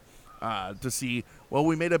 to see. Well,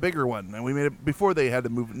 we made a bigger one, and we made it before they had to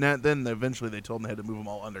move. Then eventually they told them they had to move them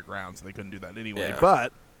all underground, so they couldn't do that anyway. Yeah.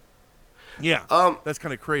 But yeah, that's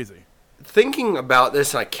kind of crazy. Thinking about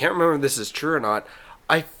this, and I can't remember if this is true or not.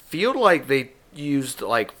 I feel like they used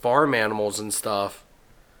like farm animals and stuff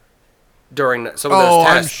during some of those Oh,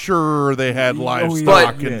 I'm tests. sure they had Oh,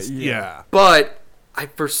 livestock. yeah. and, Yeah. But I,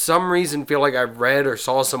 for some reason, feel like I read or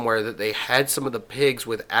saw somewhere that they had some of the pigs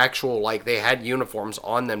with actual, like, they had uniforms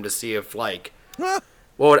on them to see if, like,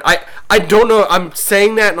 well, I don't know. I'm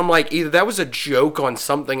saying that, and I'm like, either that was a joke on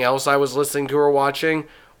something else I was listening to or watching,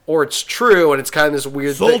 or it's true, and it's kind of this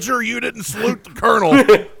weird thing. Soldier, you didn't salute the colonel.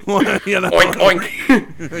 You know? Oink,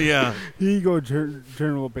 oink. Yeah, Here you go,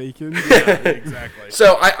 General Bacon. exactly.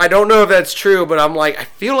 So I don't know if that's true, but I'm like, I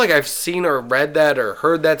feel like I've seen or read that or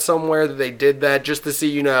heard that somewhere that they did that just to see,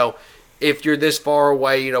 you know, if you're this far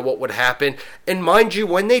away, you know, what would happen. And mind you,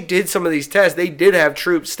 when they did some of these tests, they did have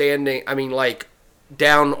troops standing, I mean, like,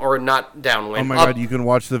 down or not downwind. Oh my up. God, you can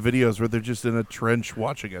watch the videos where they're just in a trench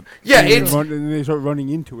watching it. Yeah, And it's then they start running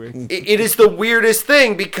into it. it is the weirdest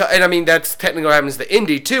thing because, and I mean that's technically what happens to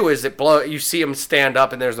Indy too. Is it blow? You see him stand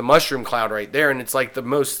up, and there's a mushroom cloud right there, and it's like the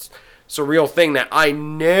most surreal thing that I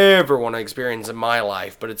never want to experience in my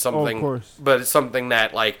life. But it's something. course. But it's something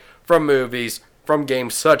that, like, from movies, from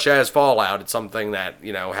games such as Fallout, it's something that,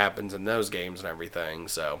 you know, happens in those games and everything.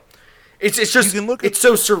 So it's just You can look at- it's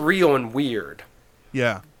so surreal and weird.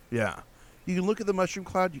 Yeah, yeah. You can look at the mushroom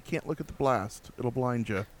cloud. You can't look at the blast. It'll blind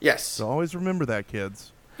you. Yes. So always remember that,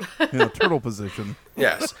 kids. Turtle position.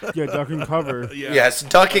 Yes. Yeah, duck and cover. Yeah. Yes.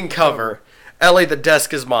 Duck and cover. Ellie, the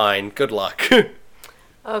desk is mine. Good luck.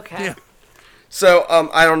 Okay. Yeah. So,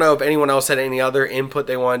 I don't know if anyone else had any other input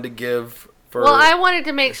they wanted to give for. Well, I wanted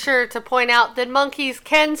to make sure to point out that monkeys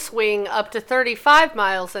can swing up to 35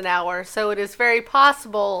 miles an hour, so it is very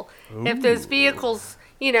possible if those vehicles,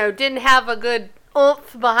 you know, didn't have a good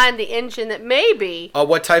oomph behind the engine that maybe.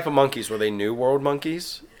 What type of monkeys were they? New World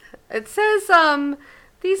monkeys? It says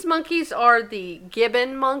these monkeys are the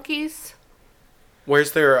gibbon monkeys.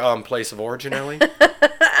 Where's their place of origin, Ellie?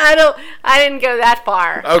 I didn't go that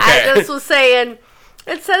far. Okay. I just was saying,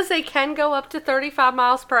 it says they can go up to 35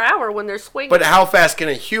 miles per hour when they're swinging. But how fast can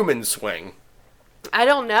a human swing? I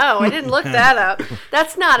don't know. I didn't look that up.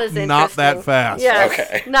 That's not as interesting. Not that fast. Yes,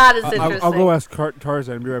 Okay. not as interesting. I'll go ask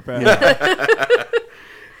Tarzan and be right back.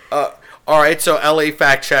 All right, so Ellie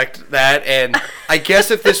fact checked that, and I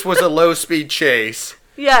guess if this was a low speed chase,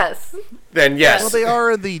 Yes. then yes. Well, they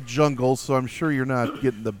are in the jungle, so I'm sure you're not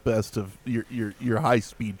getting the best of your high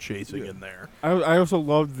speed chasing in there. I also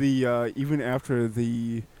loved the even after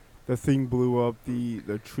the thing blew up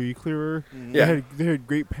the tree clearer. Yeah. They had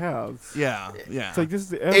great paths. Yeah, yeah. It's like this is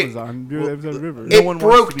the Amazon, well, Amazon River. it one wants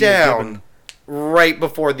broke to be a down gibbon. right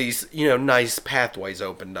before these, you know, nice pathways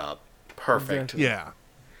opened up. Perfect. Exactly. Yeah,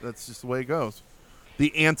 that's just the way it goes.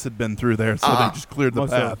 The ants had been through there, so they just cleared the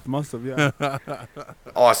path. Must have, yeah.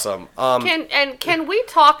 Awesome. Can we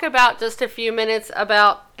talk about just a few minutes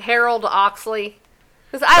about Harold Oxley?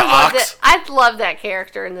 Because The I love ox? it. I love that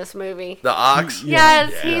character in this movie. The ox. Yeah.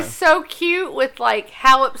 Yes, he's so cute with like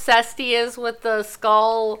how obsessed he is with the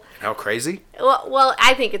skull. How crazy? Well,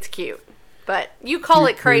 I think it's cute, but you call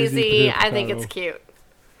Cute, it crazy crazy. potato, I think it's potato. cute.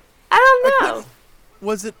 I don't know.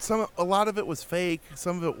 Was it a lot of it was fake,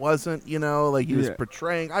 some of it wasn't, like he was Yeah.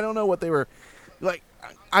 portraying. I don't know what they were like.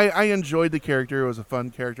 I enjoyed the character. It was a fun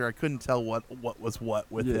character. I couldn't tell what was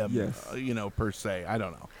what with Yeah, him, yes. per se. I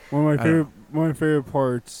don't know. One of I don't my favorite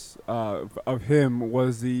parts of him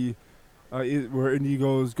was where Indy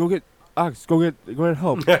goes, go get Ox, go get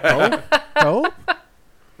help, help,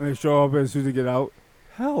 and they show up as soon as they get out,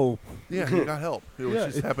 help. Yeah, he got help. It was Yeah,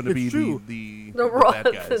 just happened to be it's true. the The wrong,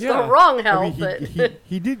 bad guys. the wrong help. I mean, but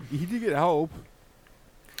he did get help.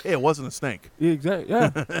 Hey, it wasn't a snake. Yeah, exactly.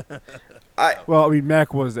 Yeah. Well, I mean,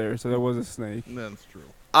 Mac was there, so that was a snake. That's true.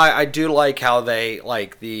 I do like how they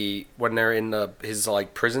when they're in his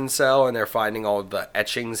like prison cell and they're finding all of the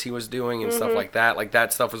etchings he was doing and stuff like that. Like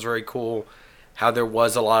that stuff was very cool. How there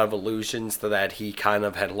was a lot of allusions to that he kind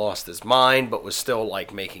of had lost his mind but was still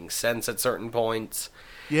like making sense at certain points.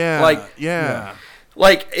 Yeah. Yeah.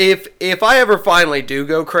 Like if I ever finally do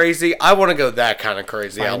go crazy, I want to go that kind of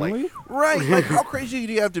crazy. Finally? Right. Like, how crazy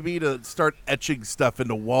do you have to be to start etching stuff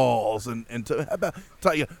into walls and to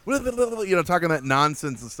talking that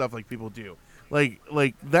nonsense and stuff like people do? Like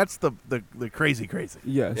that's the crazy.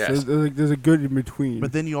 Yes. Yes. There's a good in between.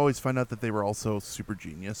 But then you always find out that they were also super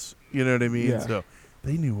genius. You know what I mean? Yeah. So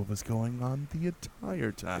they knew what was going on the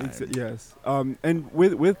entire time. Yes. And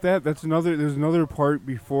with that, there's another part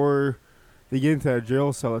before they get into that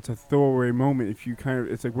jail cell. It's a throwaway moment.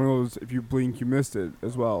 It's like one of those, if you blink, you missed it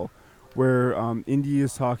as well. where Indy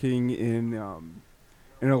is talking in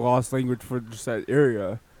a lost language for just that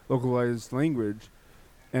area, localized language,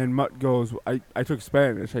 and Mutt goes, I took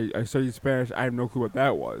Spanish. I studied Spanish. I have no clue what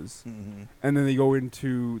that was. Mm-hmm. And then they go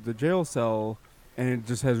into the jail cell, and it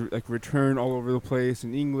just has like return all over the place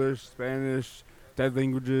in English, Spanish, dead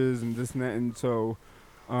languages, and this and that. And so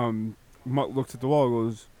Mutt looks at the wall and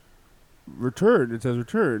goes, return. It says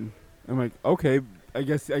return. I'm like, okay. I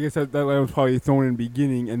guess that line was probably thrown in the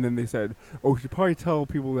beginning, and then they said, "Oh, we should probably tell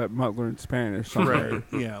people that Mutt learned Spanish somewhere Right.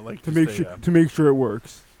 Yeah, like to make sure it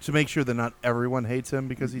works." to make sure that not everyone hates him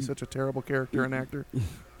because he's such a terrible character and actor.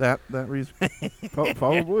 That reason.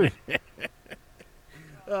 Probably.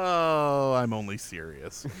 Oh, I'm only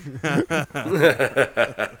serious.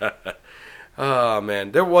 Oh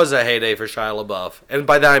man, there was a heyday for Shia LaBeouf, and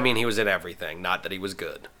by that I mean he was in everything, not that he was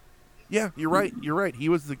good. Yeah, you're right. You're right. He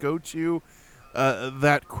was the go-to,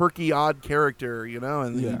 that quirky, odd character,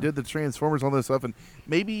 and he did the Transformers, all this stuff, and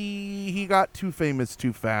maybe he got too famous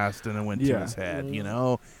too fast, and it went to his head,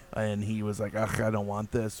 and he was like, ugh, I don't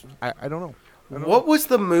want this. I don't know. What was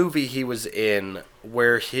the movie he was in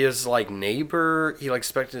where his neighbor, he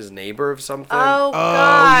expected his neighbor of something? Oh,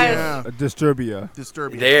 gosh. Yeah. Disturbia.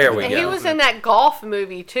 There we And go. he was in that golf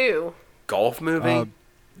movie, too. Golf movie?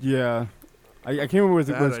 Yeah. I can't remember what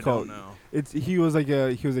That it's I called. don't know. He was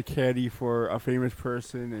a caddy for a famous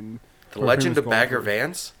person and The for a Legend famous of Bagger golfer.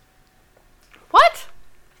 Vance? What?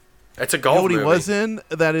 That's a You golf know what movie. he was in?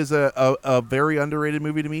 That is a very underrated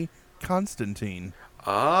movie to me. Constantine.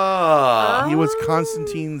 Ah. He was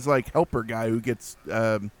Constantine's helper guy who gets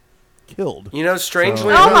killed. Strangely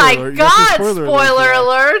Oh, enough, my alert. God. Spoiler Spoiler alert,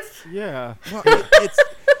 alert. Yeah. Well, it's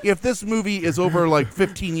if this movie is over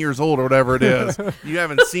 15 years old or whatever it is, you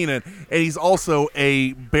haven't seen it, and he's also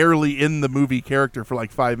a barely in the movie character for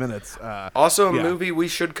 5 minutes. also a yeah. movie we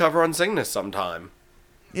should cover on Zingness sometime.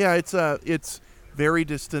 Yeah, it's very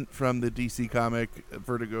distant from the DC comic,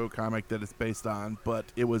 Vertigo comic that it's based on, but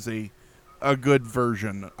it was a good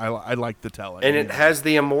version. I like the telling. And it has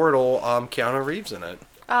the immortal Keanu Reeves in it.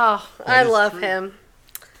 Oh, I is love true. him.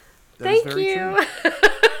 That is Thank very you. true.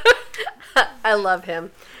 I love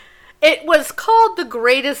him. It was called the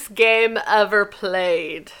greatest game ever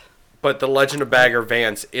played. But The Legend of Bagger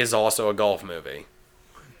Vance is also a golf movie.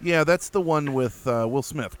 Yeah, that's the one with Will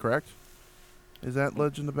Smith, correct? Is that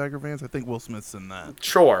Legend of Bagger Vance? I think Will Smith's in that.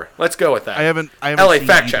 Sure, let's go with that. I haven't LA, seen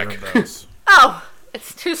fact either check. of those. Oh,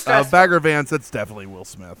 it's too stressful. Bagger Vance, that's definitely Will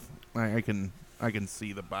Smith. I can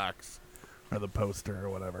see the box or the poster or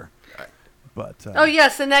whatever. But Oh,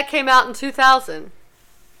 yes, and that came out in 2000.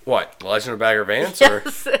 What, The Legend of Bagger Vance? Or?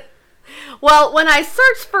 Yes. Well, when I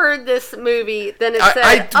searched for this movie, then it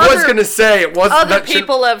said I was going to say, it wasn't other that should-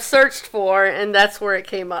 people have searched for, and that's where it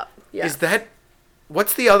came up. Yeah. Is that...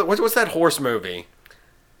 What's the other... What's that horse movie?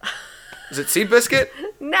 Is it Seabiscuit?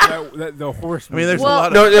 No. The horse. I mean, there's Well, a lot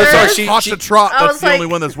of No, no, sorry, There's- she, Hot she, to Trot. I That's was the only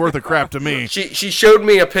like- one that's worth a crap to me. she showed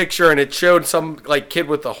me a picture, and it showed some, kid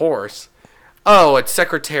with the horse. Oh, it's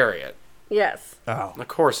Secretariat. Yes. Oh, Of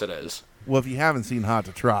course it is. well, if you haven't seen Hot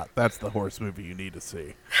to Trot, that's the horse movie you need to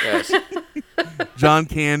see. Yes. John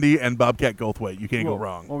Candy and Bobcat Goldthwait. You can't go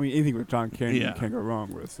wrong. Well, I mean, anything with John Candy Yeah. you can't go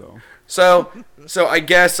wrong with. So So I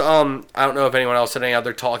guess I don't know if anyone else had any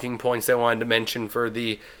other talking points they wanted to mention for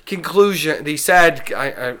the conclusion, the sad,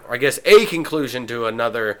 I guess a conclusion to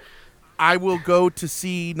another. I will go to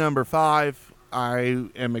see number 5. I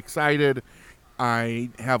am excited. I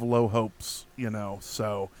have low hopes,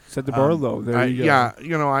 so set the bar low. There you go.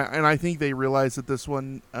 Yeah, I think they realized that this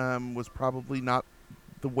one was probably not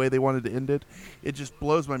the way they wanted to end it. It just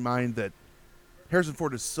blows my mind that Harrison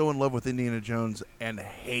Ford is so in love with Indiana Jones and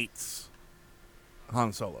hates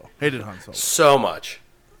Han Solo. Hated Han Solo. So much.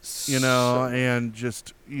 And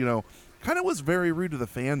just, kind of was very rude to the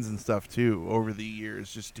fans and stuff, too, over the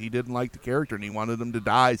years. Just, he didn't like the character, and he wanted him to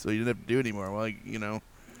die, so he didn't have to do it anymore.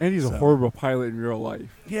 And he's a horrible pilot in real life.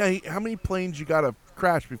 Yeah, how many planes you got to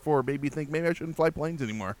crash before maybe you think, maybe I shouldn't fly planes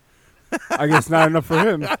anymore? I guess not enough for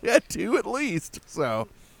him. Yeah, 2 at least, so...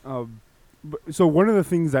 So one of the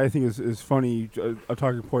things that I think is funny, a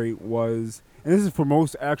talking point was, and this is for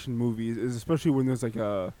most action movies, is especially when there's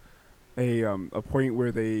a point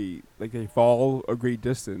where they fall a great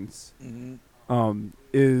distance. Mm-hmm.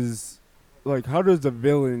 Is how does the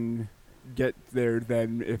villain get there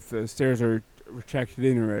then if the stairs are retracted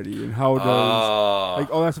in already, and how does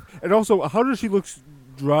all that stuff, and also how does she look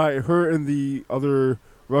dry? Her and the other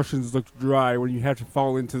Russians look dry when you have to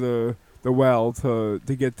fall into the well to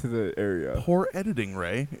get to the area. Poor editing,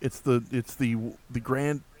 Ray. It's the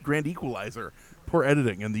grand equalizer. Poor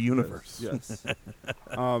editing in the universe. Yes.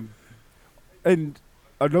 And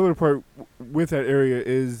another part with that area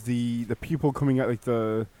is the people coming out, like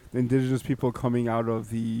the indigenous people coming out of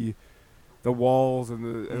the walls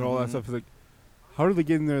and all that stuff. It's like, how did they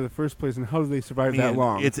get in there in the first place, and how do they survive that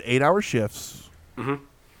long? It's 8-hour shifts, Mm-hmm.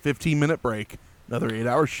 15-minute break, another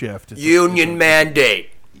 8-hour shift. Union mandate.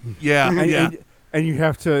 Yeah, yeah. And you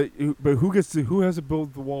have to, but who has to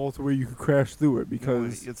build the wall to where you could crash through it?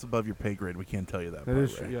 Because It's above your pay grade. We can't tell you that. that by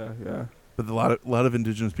is the way. true. Yeah. But a lot of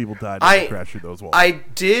indigenous people died I- when they crashed through those walls. I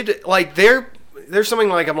did like there's something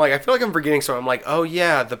like I feel like I'm forgetting something. I'm like, oh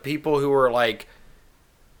yeah, the people who were like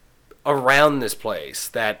around this place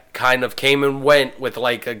that kind of came and went with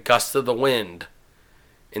like a gust of the wind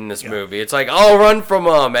in this movie. It's like, I'll run from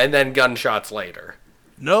them, and then gunshots later.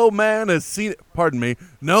 No man has seen it. Pardon me.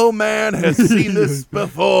 No man has seen this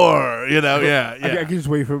before. You know, yeah. I can just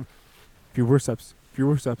wait for a few more steps.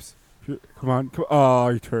 Come on. Oh,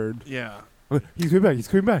 he turned. Yeah. He's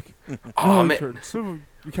coming back. Oh, he man. turned. So,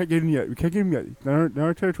 we can't get him yet. Now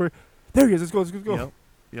our territory. There he is. Let's go.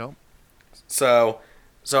 Yep. So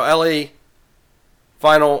Ellie,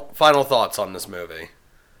 final thoughts on this movie.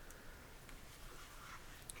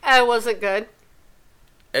 It wasn't good.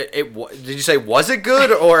 Did you say was it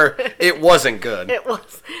good or it wasn't good? It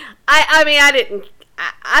was. I mean, I didn't.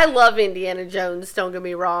 I love Indiana Jones. Don't get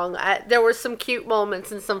me wrong. There were some cute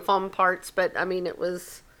moments and some fun parts, but I mean, it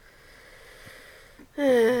was.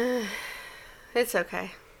 It's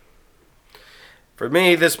okay. For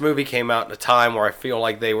me, this movie came out in a time where I feel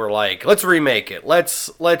like they were like, let's remake it. Let's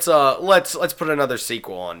put another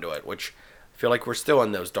sequel onto it, which I feel like we're still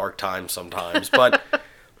in those dark times sometimes.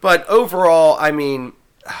 But overall, I mean,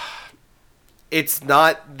 it's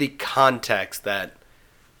not the context that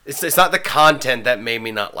it's not the content that made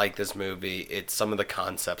me not like this movie. It's some of the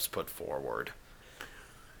concepts put forward.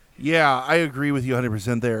 Yeah, I agree with you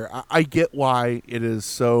 100% there. I get why it is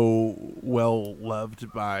so well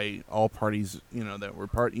loved by all parties, that were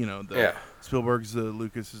the Spielbergs, the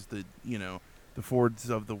Lucases, the Fords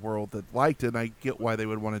of the world that liked it, and I get why they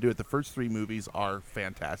would want to do it. The first three movies are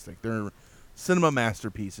fantastic. They're cinema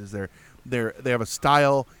masterpieces. They have a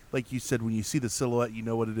style, like you said, when you see the silhouette, you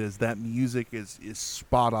know what it is. That music is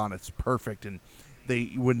spot on. It's perfect, and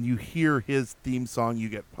when you hear his theme song, you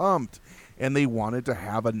get pumped. And they wanted to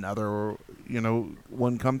have another,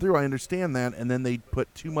 one come through. I understand that. And then they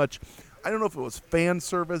put too much. I don't know if it was fan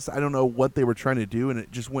service. I don't know what they were trying to do, and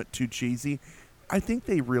it just went too cheesy. I think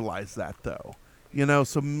they realized that, though.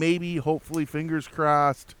 So maybe, hopefully, fingers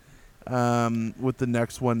crossed, with the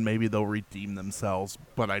next one, maybe they'll redeem themselves.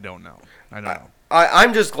 But I don't know.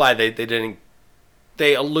 I'm just glad they didn't.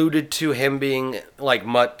 They alluded to him being like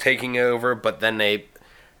Mutt taking over, but then they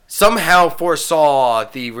somehow foresaw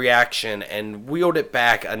the reaction and wheeled it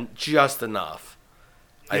back just enough,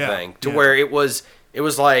 I think, to where it was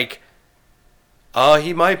like, oh,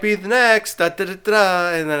 he might be the next, and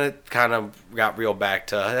then it kind of got reeled back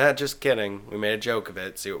to, just kidding, we made a joke of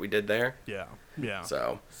it, see what we did there? Yeah.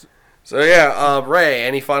 So yeah, Ray,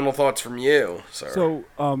 any final thoughts from you, sir? So,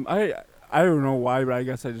 I don't know why, but I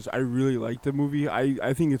guess I really like the movie.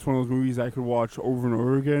 I think it's one of those movies I could watch over and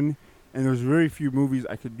over again. And there's very few movies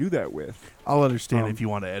I could do that with. I'll understand if you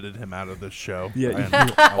want to edit him out of this show. Yeah.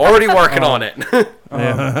 Already working on it.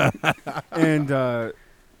 And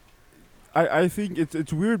I think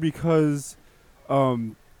it's weird because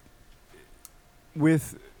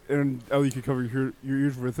with, and Ellie, you could cover your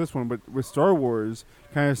ears with this one, but with Star Wars,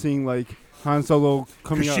 kind of seeing like Han Solo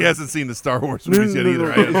coming out. She hasn't seen the Star Wars movies yet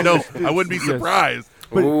either. I wouldn't be surprised.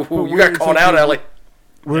 Ooh, you got called out, Ellie.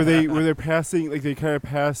 Where they're passing, like they kind of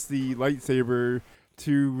pass the lightsaber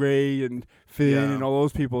to Rey and Finn and all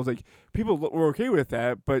those people. It's like people were okay with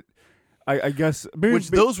that, but I guess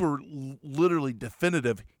those were literally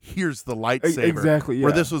definitive. Here's the lightsaber. Exactly. Yeah.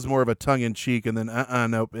 Where this was more of a tongue in cheek, and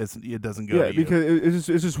then nope, it doesn't go. Yeah, to you. because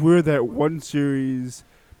it's just weird that one series.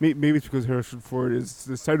 Maybe it's because Harrison Ford is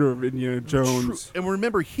the center of Indiana Jones. True. And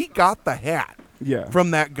remember, he got the hat. Yeah.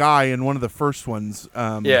 From that guy in one of the first ones.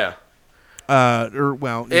 Yeah.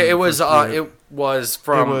 It was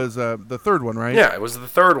from the third one, right? Yeah, it was the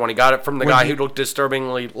third one. He got it from the guy who looked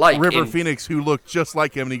disturbingly like River Phoenix, who looked just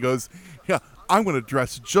like him, and he goes, "Yeah, I'm going to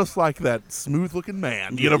dress just like that smooth-looking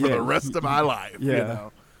man, for the rest of my life." Yeah.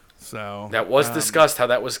 So that was discussed how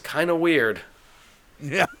that was kind of weird.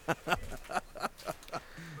 Yeah.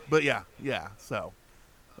 But yeah. So,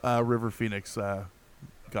 River Phoenix,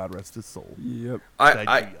 God rest his soul. Yep.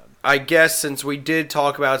 I guess since we did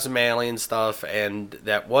talk about some alien stuff and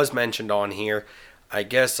that was mentioned on here, I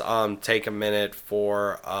guess take a minute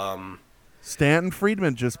for Stanton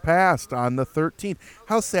Friedman just passed on the 13th.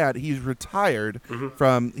 How sad. He's retired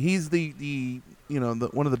from. He's the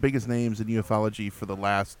one of the biggest names in ufology for the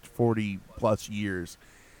last 40 plus years.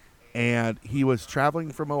 And he was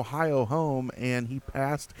traveling from Ohio home, and he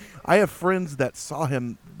passed. I have friends that saw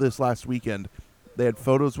him this last weekend. They had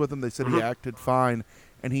photos with him. They said he acted fine,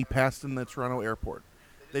 and he passed in the Toronto airport.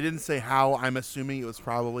 They didn't say how. I'm assuming it was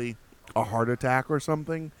probably a heart attack or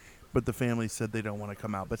something, but the family said they don't want to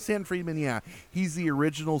come out. But Stan Friedman, yeah, he's the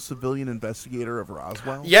original civilian investigator of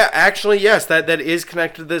Roswell. Yeah, actually, yes, that is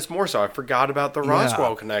connected to this more so. I forgot about the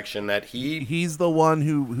Roswell connection. That he's the one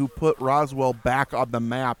who put Roswell back on the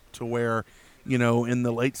map to where, in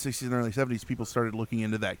the late 60s and early 70s, people started looking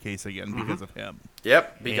into that case again because of him.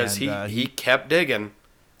 Yep, because he kept digging.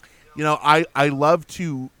 I love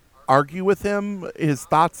to argue with him, his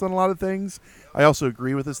thoughts on a lot of things. I also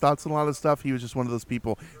agree with his thoughts on a lot of stuff. He was just one of those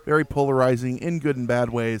people, very polarizing in good and bad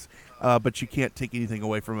ways, but you can't take anything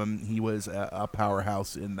away from him. He was a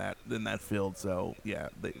powerhouse in that field. So, yeah,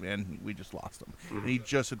 we just lost him. And he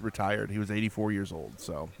just had retired. He was 84 years old.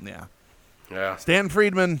 So, yeah. Yeah. Stan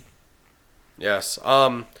Friedman. Yes.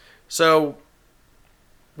 So,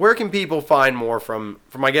 where can people find more from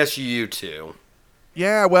I guess, you two?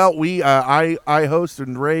 Yeah, well, I host,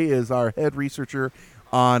 and Ray is our head researcher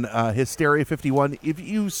on Hysteria 51. If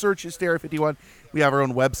you search Hysteria 51, we have our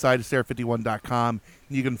own website, hysteria51.com.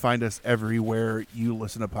 You can find us everywhere you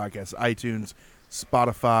listen to podcasts, iTunes,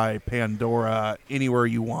 Spotify, Pandora, anywhere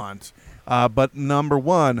you want. But number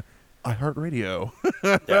one, iHeartRadio.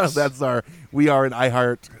 Yes. We are an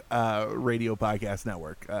iHeart Radio podcast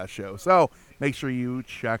network show. So make sure you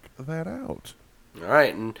check that out. All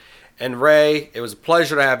right, and Ray, it was a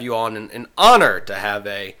pleasure to have you on, and an honor to have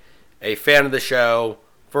a fan of the show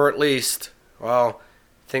for at least, well,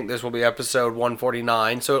 I think this will be episode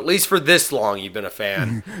 149, so at least for this long you've been a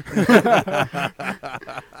fan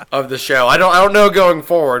of the show. I don't know going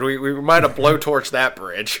forward. We might have blowtorched that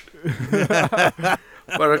bridge.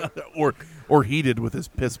 But, or he did with his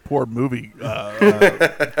piss poor movie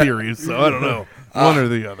theories, so I don't know. One or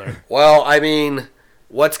the other. Well, I mean,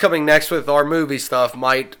 what's coming next with our movie stuff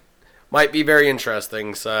might be very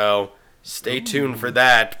interesting, so stay tuned for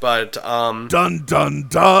that. But dun dun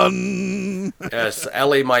dun. Yes,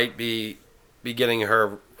 Ellie might be getting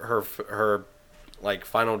her like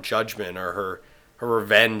final judgment or her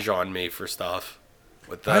revenge on me for stuff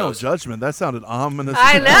with those. Final judgment. That sounded ominous.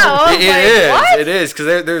 I know. It is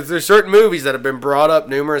because there's certain movies that have been brought up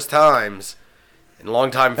numerous times in a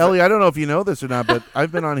long time. Ellie, I don't know if you know this or not, but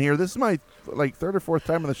I've been on here. This is my third or fourth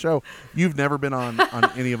time on the show. You've never been on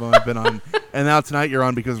any of them I've been on, and now tonight you're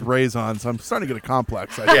on because Ray's on. So I'm starting to get a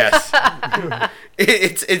complex. Yes,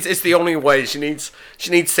 it's the only way. She needs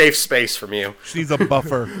safe space from you. She needs a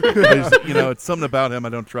buffer. It's something about him I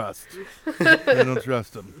don't trust. I don't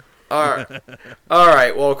trust him. All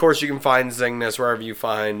right. Well, of course you can find Zingness wherever you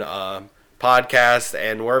find podcasts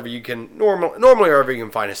and wherever you can normally wherever you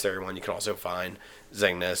can find Hysteria 1, you can also find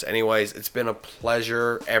Zingness. Anyways, it's been a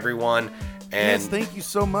pleasure, everyone. And yes, thank you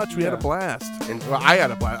so much. We had a blast. I had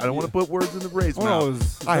a blast. I don't want to put words in the Ray's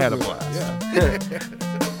mouth. I had a blast. Yeah.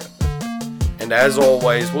 And as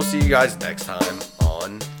always, we'll see you guys next time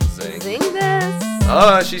on Zing.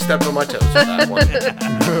 Zingness. She stepped on my toes with that one.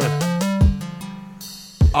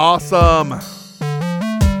 Awesome.